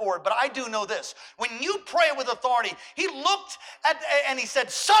credit for it, but I do know this. When you pray with authority, he looked at and he said,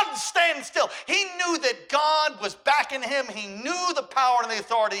 son, stand still. He knew that God was backing him. He knew the power and the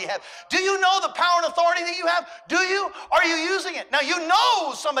authority he had. Do you know the power and authority that you have? Do you? Are you using it? Now, you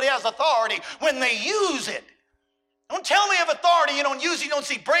know somebody has authority when they use it. Don't tell me of authority you don't use, you don't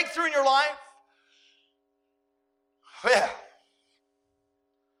see breakthrough in your life. Yeah.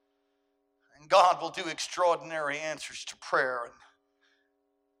 And God will do extraordinary answers to prayer. And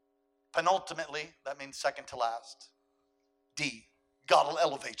penultimately, that means second to last. D, God will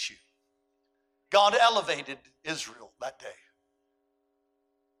elevate you. God elevated Israel that day.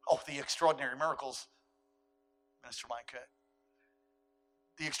 Oh, the extraordinary miracles. Minister Mike,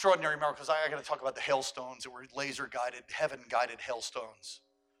 the extraordinary miracles. I got to talk about the hailstones that were laser-guided, heaven-guided hailstones.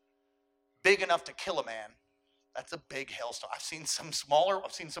 Big enough to kill a man. That's a big hailstone. I've seen some smaller.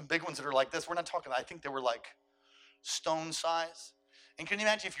 I've seen some big ones that are like this. We're not talking, I think they were like stone size. And can you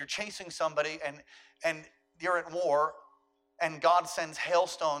imagine if you're chasing somebody and you're at war and God sends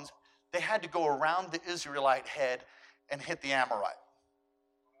hailstones, they had to go around the Israelite head and hit the Amorite.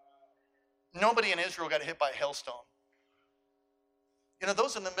 Nobody in Israel got hit by a hailstone. You know,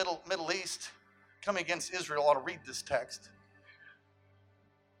 those in the Middle East coming against Israel ought to read this text.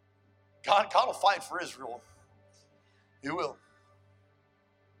 God will fight for Israel. He will.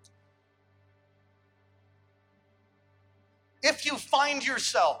 If you find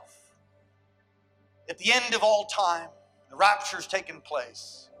yourself at the end of all time, the rapture's taken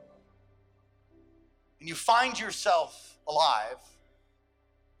place, and you find yourself alive,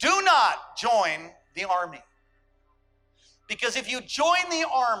 do not join the army. Because if you join the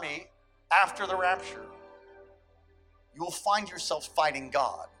army after the rapture, you will find yourself fighting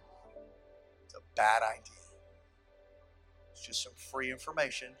God. It's a bad idea. It's just some free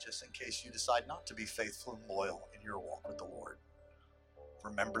information, just in case you decide not to be faithful and loyal in your walk with the Lord.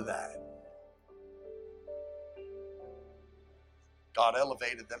 Remember that. God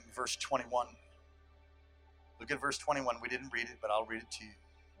elevated them. Verse 21. Look at verse 21. We didn't read it, but I'll read it to you.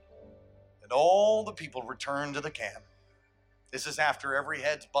 And all the people returned to the camp. This is after every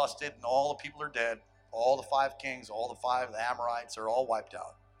head's busted and all the people are dead. All the 5 kings, all the 5 of the Amorites are all wiped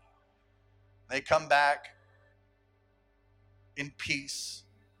out. They come back in peace.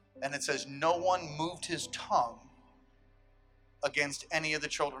 And it says, no one moved his tongue against any of the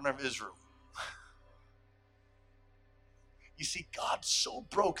children of Israel. You see, God so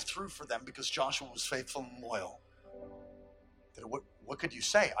broke through for them because Joshua was faithful and loyal. That what could you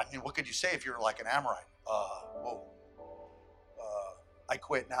say? I mean, what could you say if you're like an Amorite? I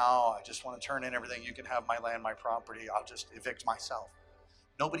quit now. I just want to turn in everything. You can have my land, my property. I'll just evict myself.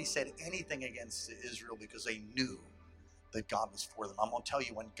 Nobody said anything against Israel because they knew that God was for them. I'm going to tell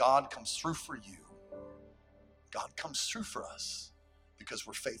you, when God comes through for you, God comes through for us because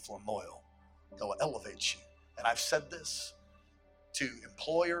we're faithful and loyal. He'll elevate you. And I've said this to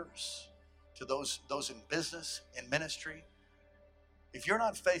employers, to those in business, in ministry. If you're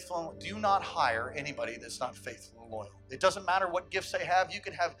not faithful, do not hire anybody that's not faithful and loyal. It doesn't matter what gifts they have. You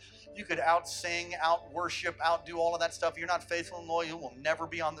could out-sing, out-worship, outdo all of that stuff. If you're not faithful and loyal, you will never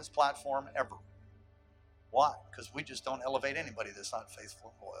be on this platform ever. Why? Because we just don't elevate anybody that's not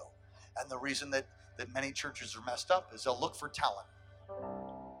faithful and loyal. And the reason that many churches are messed up is they'll look for talent.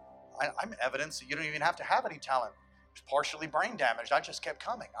 I'm evidence that you don't even have to have any talent. I was partially brain damaged. I just kept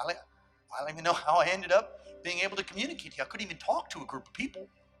coming. I don't even know how I ended up being able to communicate to you. I couldn't even talk to a group of people.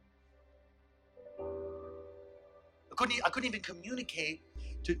 I couldn't even communicate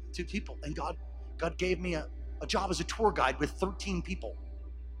to people. And God gave me a job as a tour guide with 13 people.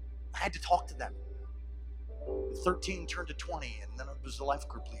 I had to talk to them. 13 turned to 20, and then I was the life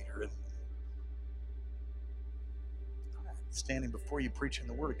group leader. And standing before you preaching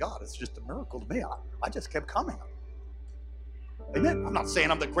the word of God, it's just a miracle to me. I just kept coming. Amen. I'm not saying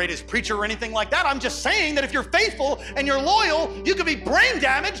I'm the greatest preacher or anything like that. I'm just saying that if you're faithful and you're loyal, you can be brain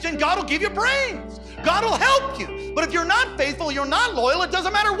damaged and God will give you brains. God will help you. But if you're not faithful, you're not loyal, it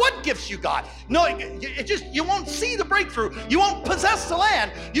doesn't matter what gifts you got. No, you won't see the breakthrough. You won't possess the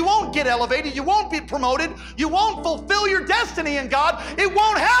land. You won't get elevated. You won't be promoted. You won't fulfill your destiny in God. It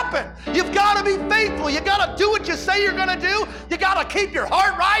won't happen. You've got to be faithful. You got to do what you say you're going to do. You got to keep your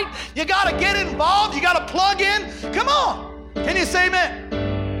heart right. You got to get involved. You got to plug in. Come on. Can you say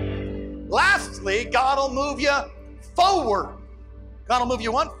amen? Lastly, God will move you forward. God will move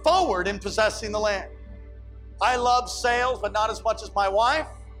you what? Forward in possessing the land. I love sales, but not as much as my wife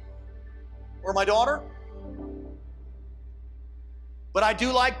or my daughter. But I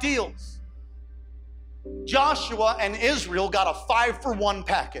do like deals. Joshua and Israel got a 5-for-1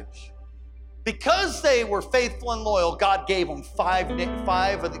 package. Because they were faithful and loyal, God gave them five of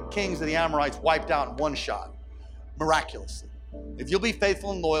the kings of the Amorites wiped out in one shot. Miraculously. If you'll be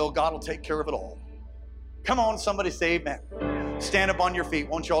faithful and loyal, God will take care of it all. Come on, somebody say amen. Stand up on your feet.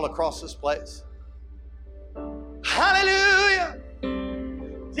 Won't you all across this place? Hallelujah.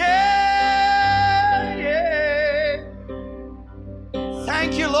 Yeah, yeah.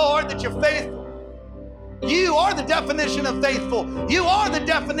 Thank you, Lord, that you're faithful. You are the definition of faithful. You are the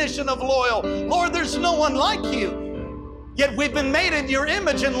definition of loyal. Lord, there's no one like you. Yet we've been made in your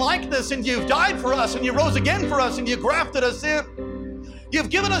image and likeness, and you've died for us, and you rose again for us, and you grafted us in. You've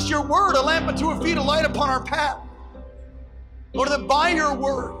given us your word, a lamp unto our feet, a light upon our path. Lord, that by your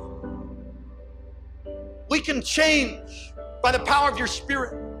word, we can change by the power of your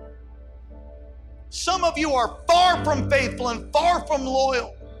Spirit. Some of you are far from faithful and far from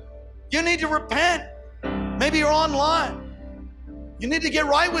loyal. You need to repent. Maybe you're online. You need to get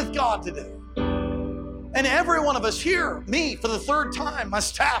right with God today. And every one of us here, me for the third time, my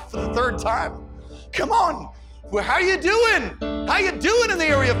staff for the third time. Come on, how are you doing? How are you doing in the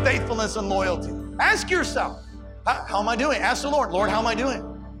area of faithfulness and loyalty? Ask yourself, how am I doing? Ask the Lord, how am I doing?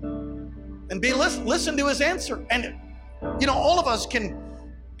 And listen to his answer. And all of us can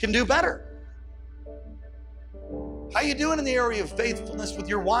do better. How are you doing in the area of faithfulness with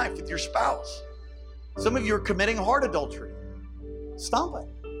your wife, with your spouse? Some of you are committing heart adultery. Stop it.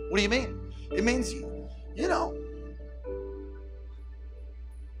 What do you mean? It means that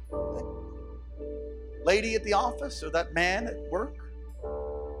lady at the office or that man at work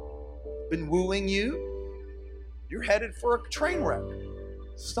been wooing you. You're headed for a train wreck.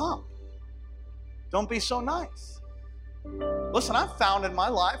 Stop. Don't be so nice. Listen, I've found in my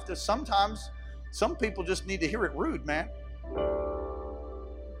life that sometimes some people just need to hear it rude, man.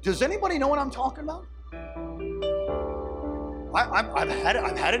 Does anybody know what I'm talking about? I've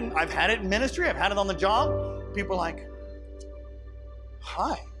had it in ministry. I've had it on the job. People are like,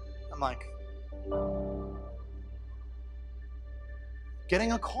 "Hi." I'm like,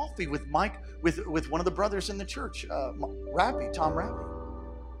 getting a coffee with Mike, with one of the brothers in the church, Tom Rappy.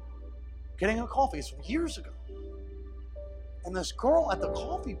 Getting a coffee. It's years ago. And this girl at the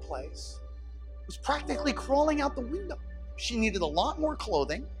coffee place was practically crawling out the window. She needed a lot more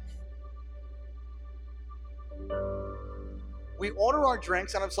clothing. We order our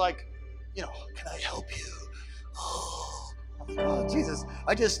drinks, and it's like, can I help you? Oh, Jesus!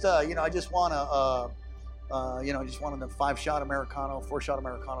 I just want a 5-shot Americano, 4-shot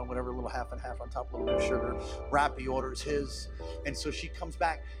Americano, whatever, a little half and half on top, a little bit of sugar. Rappy orders his, and so she comes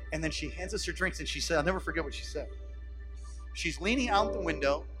back, and then she hands us her drinks, and she said, I'll never forget what she said. She's leaning out the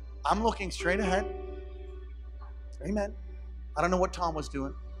window. I'm looking straight ahead. Amen. I don't know what Tom was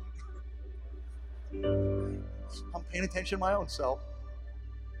doing. I'm paying attention to my own self.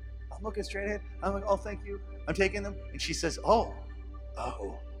 I'm looking straight ahead. I'm like, oh, thank you. I'm taking them. And she says, oh,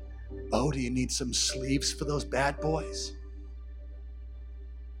 do you need some sleeves for those bad boys?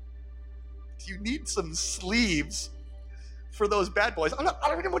 Do you need some sleeves for those bad boys? I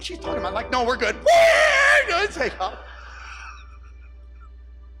don't even know what she's talking about. I'm like, no, we're good. We're good. Take off.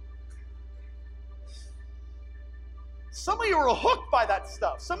 Some of you are hooked by that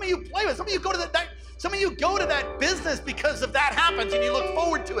stuff. Some of you play with it. Some of you go to that business because of that happens and you look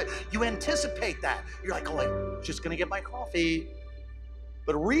forward to it. You anticipate that. You're like, oh, I'm just going to get my coffee.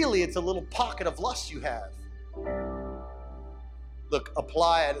 But really, it's a little pocket of lust you have. Look,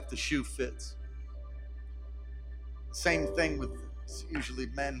 apply it if the shoe fits. Same thing with, it's usually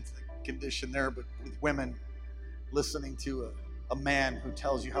men's condition there, but with women, listening to a man who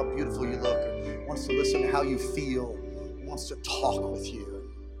tells you how beautiful you look, or wants to listen to how you feel, wants to talk with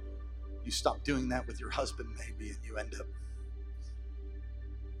you. You stop doing that with your husband maybe, and you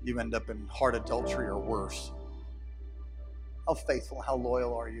end up in heart adultery or worse. How faithful, how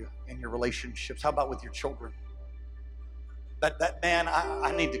loyal are you in your relationships? How about with your children? That man,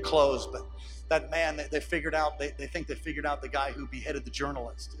 I need to close, but that man, they figured out, they think they figured out the guy who beheaded the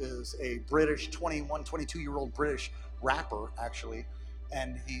journalist is a British 21, 22-year-old British rapper, actually,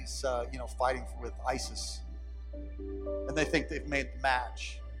 and he's, fighting with ISIS. And they think they've made the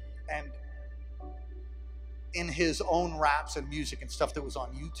match. And in his own raps and music and stuff that was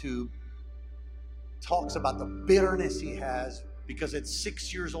on YouTube, talks about the bitterness he has because at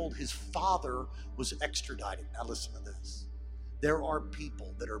 6 years old, his father was extradited. Now listen to this. There are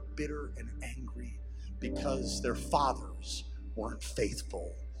people that are bitter and angry because their fathers weren't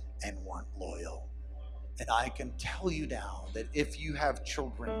faithful and weren't loyal. And I can tell you now that if you have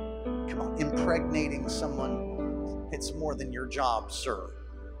children, come on, impregnating someone, it's more than your job, sir.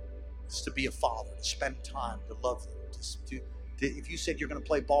 It's to be a father, to spend time, to love them. If you said you're going to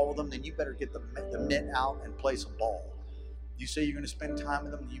play ball with them, then you better get the mitt out and play some ball. You say you're going to spend time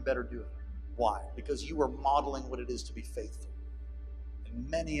with them, then you better do it. Why? Because you are modeling what it is to be faithful. And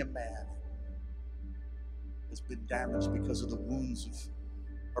many a man has been damaged because of the wounds of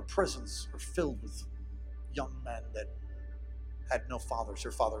our prisons are filled with young men that had no fathers.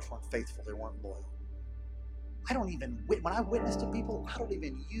 Their fathers weren't faithful. They weren't loyal. When I witness to people, I don't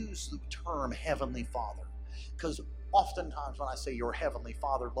even use the term Heavenly Father. Because oftentimes when I say your Heavenly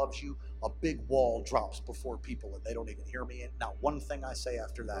Father loves you, a big wall drops before people and they don't even hear me. And not one thing I say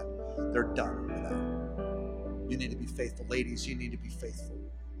after that, they're done with that. You need to be faithful. Ladies, you need to be faithful.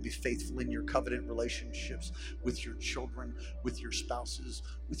 Be faithful in your covenant relationships with your children, with your spouses,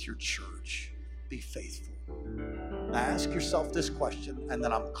 with your church. Be faithful. Now ask yourself this question, and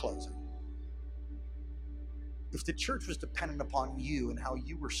then I'm closing. If the church was dependent upon you and how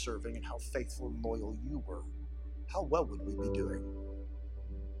you were serving and how faithful and loyal you were, how well would we be doing?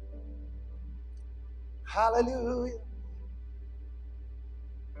 Hallelujah.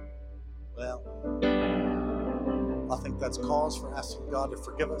 Well, I think that's cause for asking God to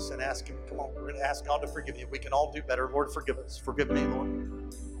forgive us and ask Him, come on, we're going to ask God to forgive you. We can all do better. Lord, forgive us. Forgive me,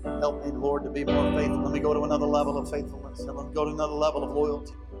 Lord. Help me, Lord, to be more faithful. Let me go to another level of faithfulness. And let me go to another level of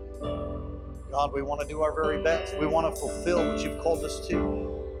loyalty. God, we want to do our very best. We want to fulfill what you've called us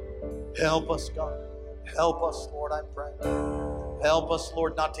to. Help us, God. Help us, Lord, I pray. Help us,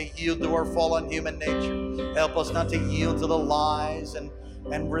 Lord, not to yield to our fallen human nature. Help us not to yield to the lies and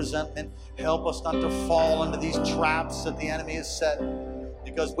resentment. Help us not to fall into these traps that the enemy has set,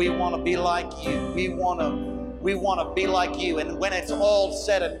 because we want to be like you. We want to be like you. And when it's all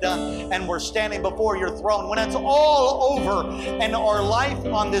said and done and we're standing before your throne, when it's all over and our life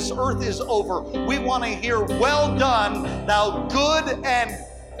on this earth is over, we want to hear, well done, thou good and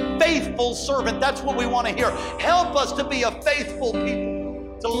faithful servant. That's what we want to hear. Help us to be a faithful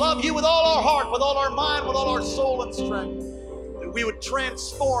people, to love you with all our heart, with all our mind, with all our soul and strength. That we would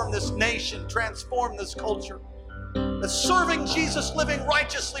transform this nation, transform this culture. That serving Jesus, living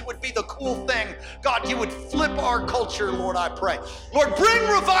righteously would be the cool thing. God, you would flip our culture, Lord, I pray. Lord, bring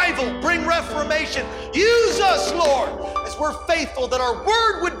revival, bring reformation. Use us, Lord, as we're faithful, that our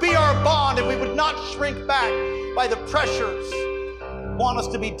word would be our bond and we would not shrink back by the pressures that want us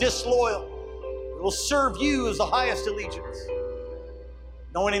to be disloyal. We will serve you as the highest allegiance,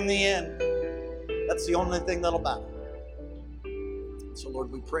 knowing in the end, that's the only thing that'll matter. So,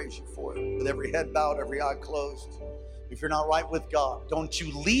 Lord, we praise you for it. With every head bowed, every eye closed. If you're not right with God, don't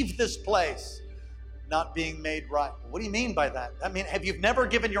you leave this place not being made right. What do you mean by that? I mean, have you never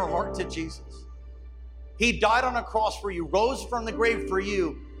given your heart to Jesus? He died on a cross for you, rose from the grave for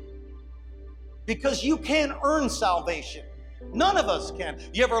you, because you can't earn salvation. None of us can.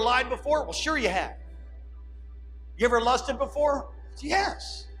 You ever lied before? Well, sure you have. You ever lusted before?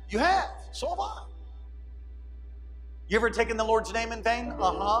 Yes, you have. So have I. You ever taken the Lord's name in vain?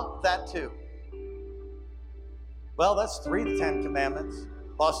 That too. Well, that's 3 of the 10 commandments.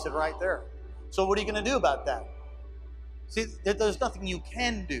 Busted right there. So what are you going to do about that? See, there's nothing you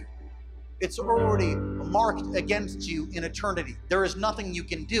can do. It's already marked against you in eternity. There is nothing you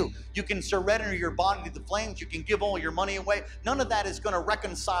can do. You can surrender your body to the flames. You can give all your money away. None of that is going to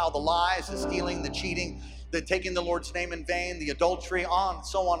reconcile the lies, the stealing, the cheating, the taking the Lord's name in vain, the adultery, on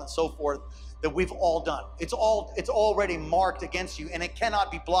and so forth, that we've all done. It's already marked against you, and it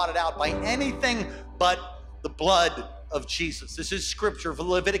cannot be blotted out by anything but the blood of Jesus. This is scripture.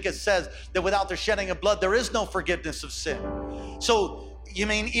 Leviticus says that without the shedding of blood, there is no forgiveness of sin. So, you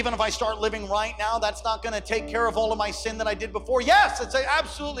mean even if I start living right now, that's not going to take care of all of my sin that I did before? Yes, that's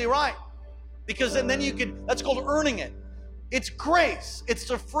absolutely right. Because then that's called earning it. It's grace. It's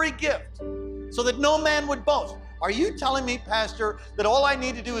a free gift so that no man would boast. Are you telling me, Pastor, that all I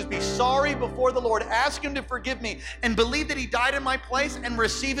need to do is be sorry before the Lord, ask him to forgive me, and believe that he died in my place and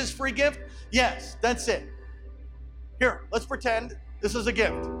receive his free gift? Yes, that's it. Here, let's pretend this is a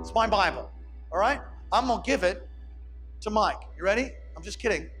gift. It's my Bible, all right? I'm going to give it to Mike. You ready? I'm just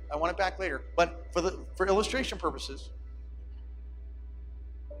kidding. I want it back later. But for illustration purposes.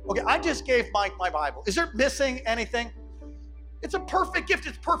 Okay, I just gave Mike my Bible. Is there missing anything? It's a perfect gift.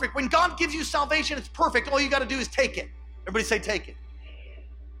 It's perfect. When God gives you salvation, it's perfect. All you got to do is take it. Everybody say take it.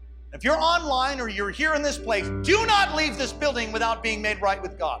 If you're online or you're here in this place, do not leave this building without being made right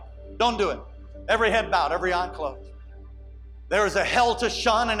with God. Don't do it. Every head bowed, every eye closed. There is a hell to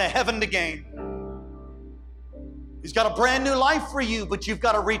shun and a heaven to gain. He's got a brand new life for you, but you've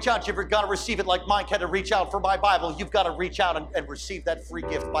got to reach out. You've got to receive it like Mike had to reach out for my Bible. You've got to reach out and receive that free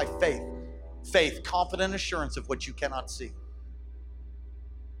gift by faith. Faith, confident assurance of what you cannot see.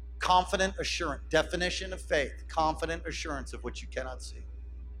 Confident assurance, definition of faith, confident assurance of what you cannot see.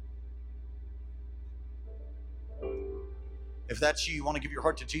 If that's you want to give your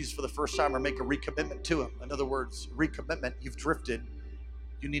heart to Jesus for the first time or make a recommitment to him. In other words, recommitment, you've drifted.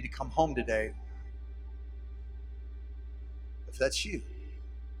 You need to come home today. If that's you,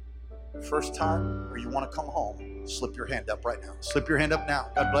 first time, or you want to come home, slip your hand up right now. Slip your hand up now.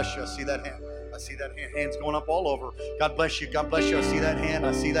 God bless you. I see that hand. I see that hand. Hands going up all over. God bless you. God bless you. I see that hand.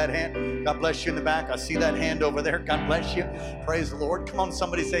 I see that hand. God bless you in the back. I see that hand over there. God bless you. Praise the Lord. Come on,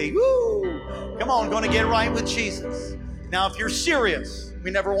 somebody say, woo! Come on, going to get right with Jesus. Now, if you're serious,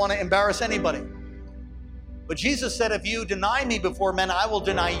 we never want to embarrass anybody. But Jesus said, if you deny me before men, I will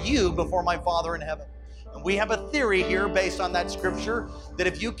deny you before my Father in heaven. And we have a theory here based on that scripture that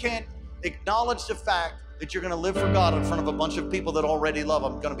if you can't acknowledge the fact that you're going to live for God in front of a bunch of people that already love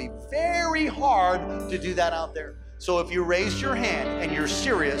him, it's going to be very hard to do that out there. So if you raise your hand and you're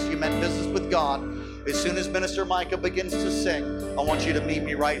serious, you meant business with God, as soon as Minister Micah begins to sing, I want you to meet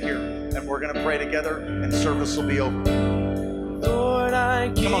me right here. And we're going to pray together and service will be over. Lord, I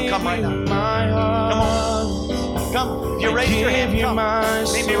give come right now. My heart. Come on. Come. If you raise your hand, come.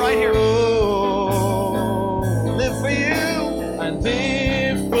 Meet me right here. Live for you. I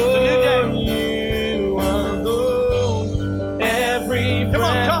live for you alone. Every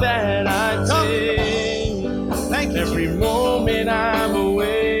breath that I take, thank you. Every moment I'm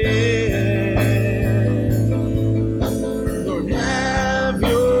away. Lord, have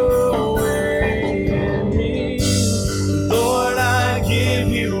your way in me. Lord, I give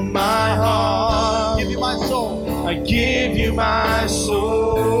you my heart. Give you my soul. I give you my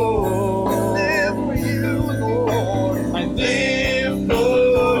soul.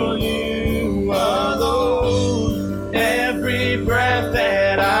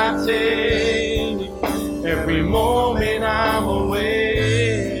 Every moment I'm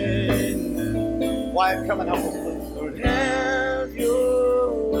away. Wyatt, come and help us, please. Lord, have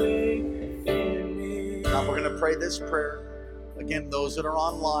your way in me. Now we're going to pray this prayer. Again, those that are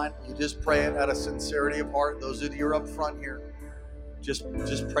online, you just pray it out of sincerity of heart. Those of you are up front here, just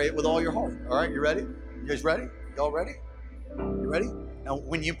pray it with all your heart. All right, you ready? You guys ready? Y'all ready? You ready? Now,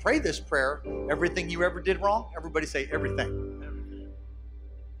 when you pray this prayer, everything you ever did wrong, everybody say everything.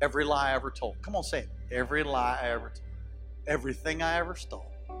 Every lie I ever told. Come on, say it. Every lie I ever told. Everything I ever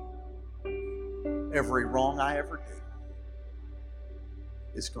stole. Every wrong I ever did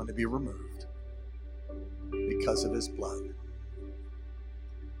is going to be removed because of his blood.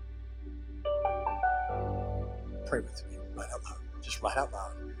 Pray with me right out loud. Just right out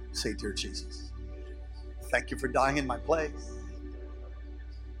loud. Say, dear Jesus, thank you for dying in my place.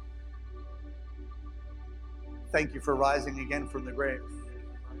 Thank you for rising again from the grave.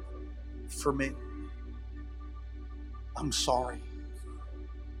 For me, I'm sorry.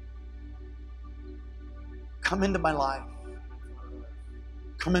 Come into my life.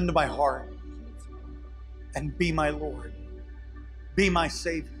 Come into my heart and be my Lord. Be my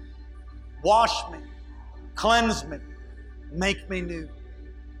Savior. Wash me. Cleanse me. Make me new.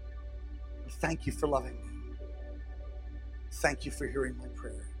 Thank you for loving me. Thank you for hearing my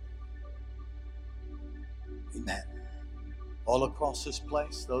prayer. Amen. All across this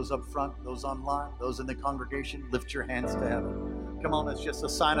place, those up front, those online, those in the congregation, lift your hands to heaven. Come on, it's just a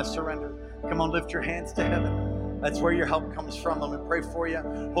sign of surrender. Come on, lift your hands to heaven. That's where your help comes from. Let me pray for you.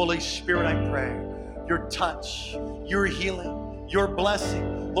 Holy Spirit, I pray your touch, your healing, your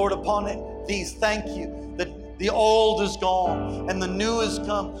blessing, Lord, upon these. Thank you that the old is gone and the new has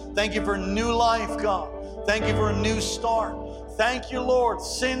come. Thank you for new life, God. Thank you for a new start. Thank you, Lord.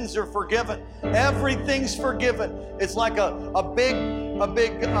 Sins are forgiven. Everything's forgiven. It's like a big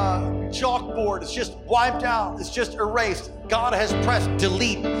chalkboard. It's just wiped out. It's just erased. God has pressed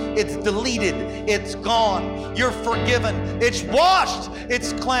delete. It's deleted. It's gone. You're forgiven. It's washed.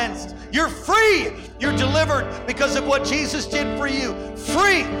 It's cleansed. You're free. You're delivered because of what Jesus did for you.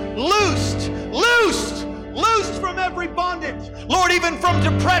 Free, loosed from every bondage. Lord, even from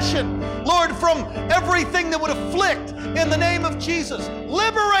depression. Lord, from everything that would afflict in the name of Jesus.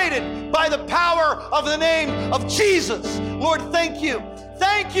 Liberated by the power of the name of Jesus. Lord, thank you.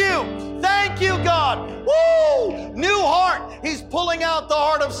 Thank you. Thank you, God. Woo! New heart. He's pulling out the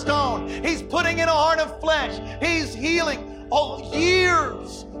heart of stone. He's putting in a heart of flesh. He's healing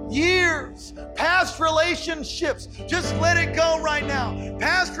years, past relationships. Just let it go right now.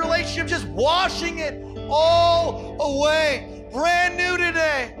 Past relationships, just washing it all away. Brand new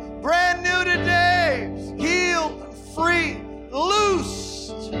today. Brand new today. Healed, free,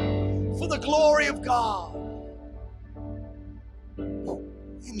 loosed for the glory of God.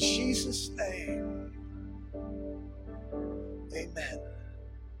 In Jesus' name. Amen.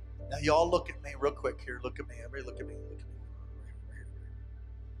 Now y'all look at me real quick here. Look at me. Everybody look at me. Look at me.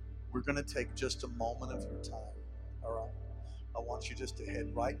 We're going to take just a moment of your time. All right. I want you just to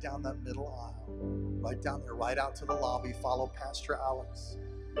head right down that middle aisle. Right down there, right out to the lobby. Follow Pastor Alex.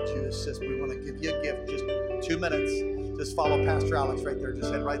 We want to give you a gift. Just 2 minutes. Just follow Pastor Alex right there.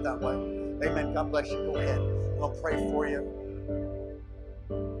 Just head right that way. Amen. God bless you. Go ahead. I'll pray for you.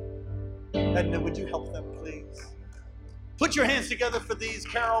 Edna, would you help them, please? Put your hands together for these.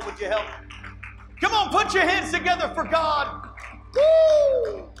 Carol, would you help? Come on, put your hands together for God.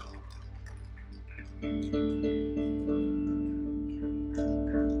 Woo!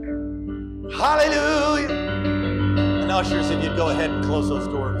 Hallelujah. And ushers, if you'd go ahead and close those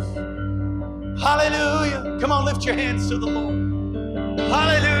doors. Hallelujah. Come on, lift your hands to the Lord.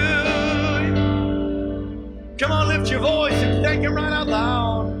 Hallelujah. Come on, lift your voice and thank Him right out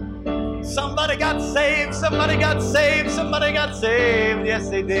loud. Somebody got saved. Somebody got saved. Somebody got saved. Yes,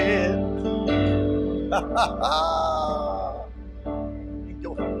 they did.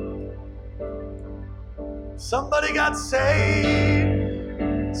 Somebody got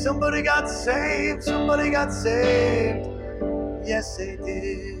saved. Somebody got saved. Somebody got saved. Yes, they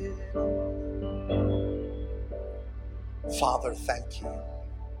did. Father, thank you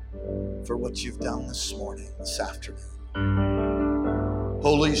for what you've done this morning, this afternoon.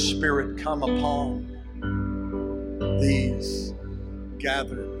 Holy Spirit, come upon these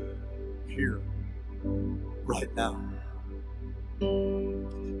gathered here right now.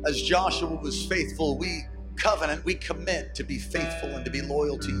 As Joshua was faithful, we commit to be faithful and to be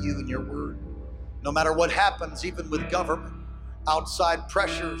loyal to you and your word. No matter what happens, even with government, outside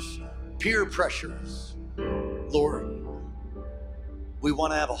pressures, peer pressures, Lord, we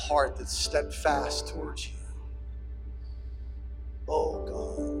want to have a heart that's steadfast towards you. Oh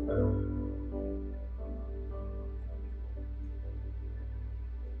God.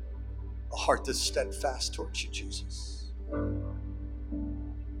 A heart that's steadfast towards you, Jesus.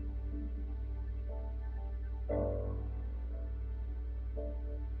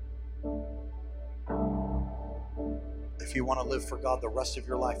 If you want to live for God the rest of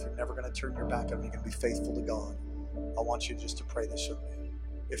your life, you're never going to turn your back on Him. You're going to be faithful to God. I want you just to pray this with me.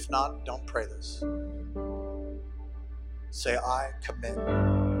 If not, don't pray this. Say, I commit.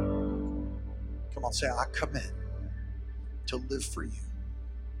 Come on, say, I commit to live for you,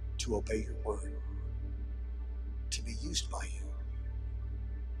 to obey your word, to be used by you.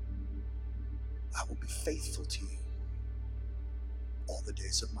 I will be faithful to you all the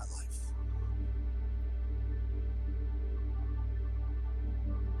days of my life.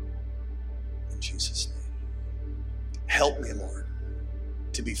 In Jesus' name. Help me, Lord,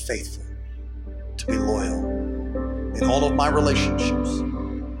 to be faithful, to be loyal in all of my relationships,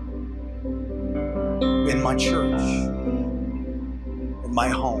 in my church, my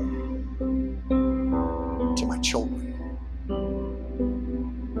home, to my children,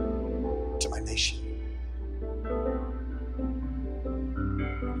 to my nation.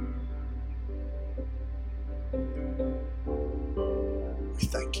 We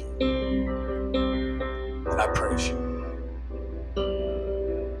thank you. And I praise you.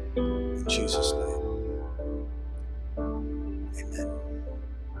 In Jesus' name. Amen.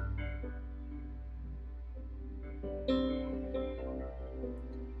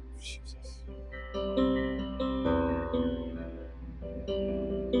 Jesus.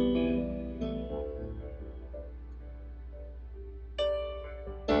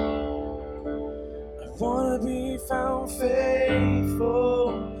 I wanna be found faithful.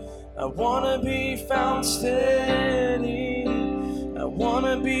 I wanna be found steady. I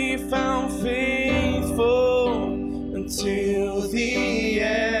wanna be found faithful until the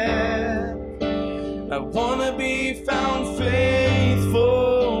end. I wanna be found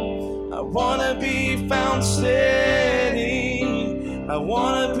faithful. I wanna be found steady. I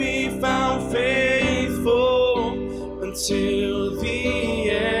wanna be found faithful until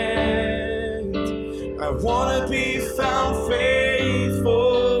the end. I wanna be found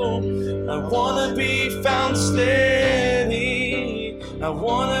faithful. I wanna be found steady. I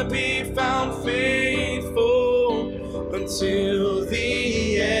wanna be found faithful until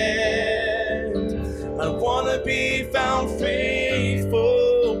the end. I wanna be found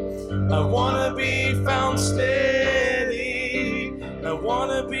faithful. I wanna be found steady. I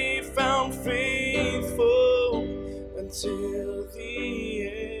wanna be found faithful until the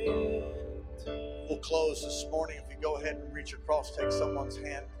end. We'll close this morning. If you go ahead and reach across, take someone's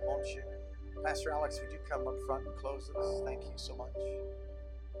hand, won't you? Pastor Alex, would you come up front and close this? Thank you so much.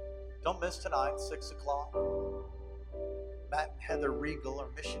 Don't miss tonight, 6 o'clock. Matt and Heather Regal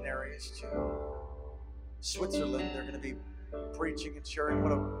are missionaries to Switzerland. They're going to be preaching and sharing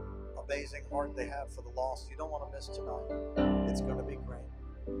what an amazing heart they have for the lost. You don't want to miss tonight. It's going to be great.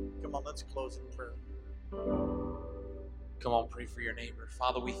 Come on, let's close in prayer. Come on, pray for your neighbor.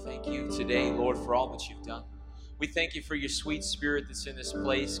 Father, we thank you today, Lord, for all that you've done. We thank you for your sweet spirit that's in this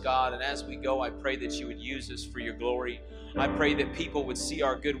place, God. And as we go, I pray that you would use us for your glory. I pray that people would see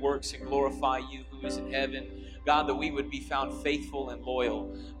our good works and glorify you who is in heaven. God, that we would be found faithful and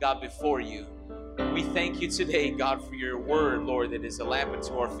loyal, God, before you. We thank you today, God, for your word, Lord, that is a lamp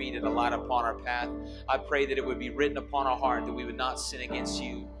unto our feet and a light upon our path. I pray that it would be written upon our heart, that we would not sin against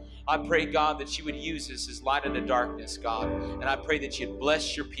you. I pray, God, that you would use us as light in the darkness, God. And I pray that you'd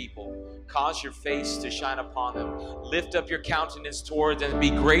bless your people. Cause your face to shine upon them. Lift up your countenance toward them.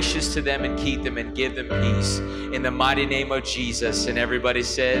 Be gracious to them and keep them and give them peace. In the mighty name of Jesus. And everybody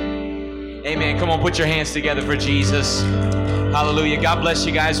said, amen. Come on, put your hands together for Jesus. Hallelujah. God bless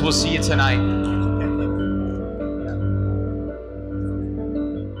you guys. We'll see you tonight.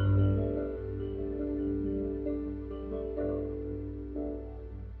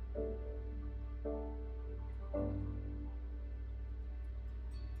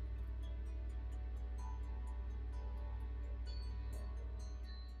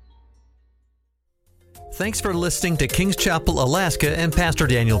 Thanks for listening to Kings Chapel, Alaska, and Pastor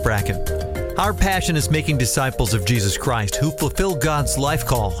Daniel Bracken. Our passion is making disciples of Jesus Christ who fulfill God's life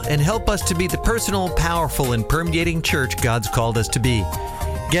call and help us to be the personal, powerful, and permeating church God's called us to be.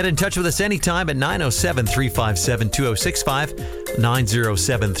 Get in touch with us anytime at 907-357-2065,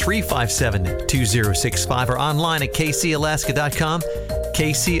 907-357-2065, or online at kcalaska.com,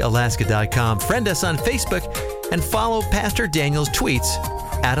 kcalaska.com. Friend us on Facebook and follow Pastor Daniel's tweets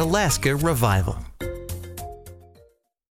at Alaska Revival.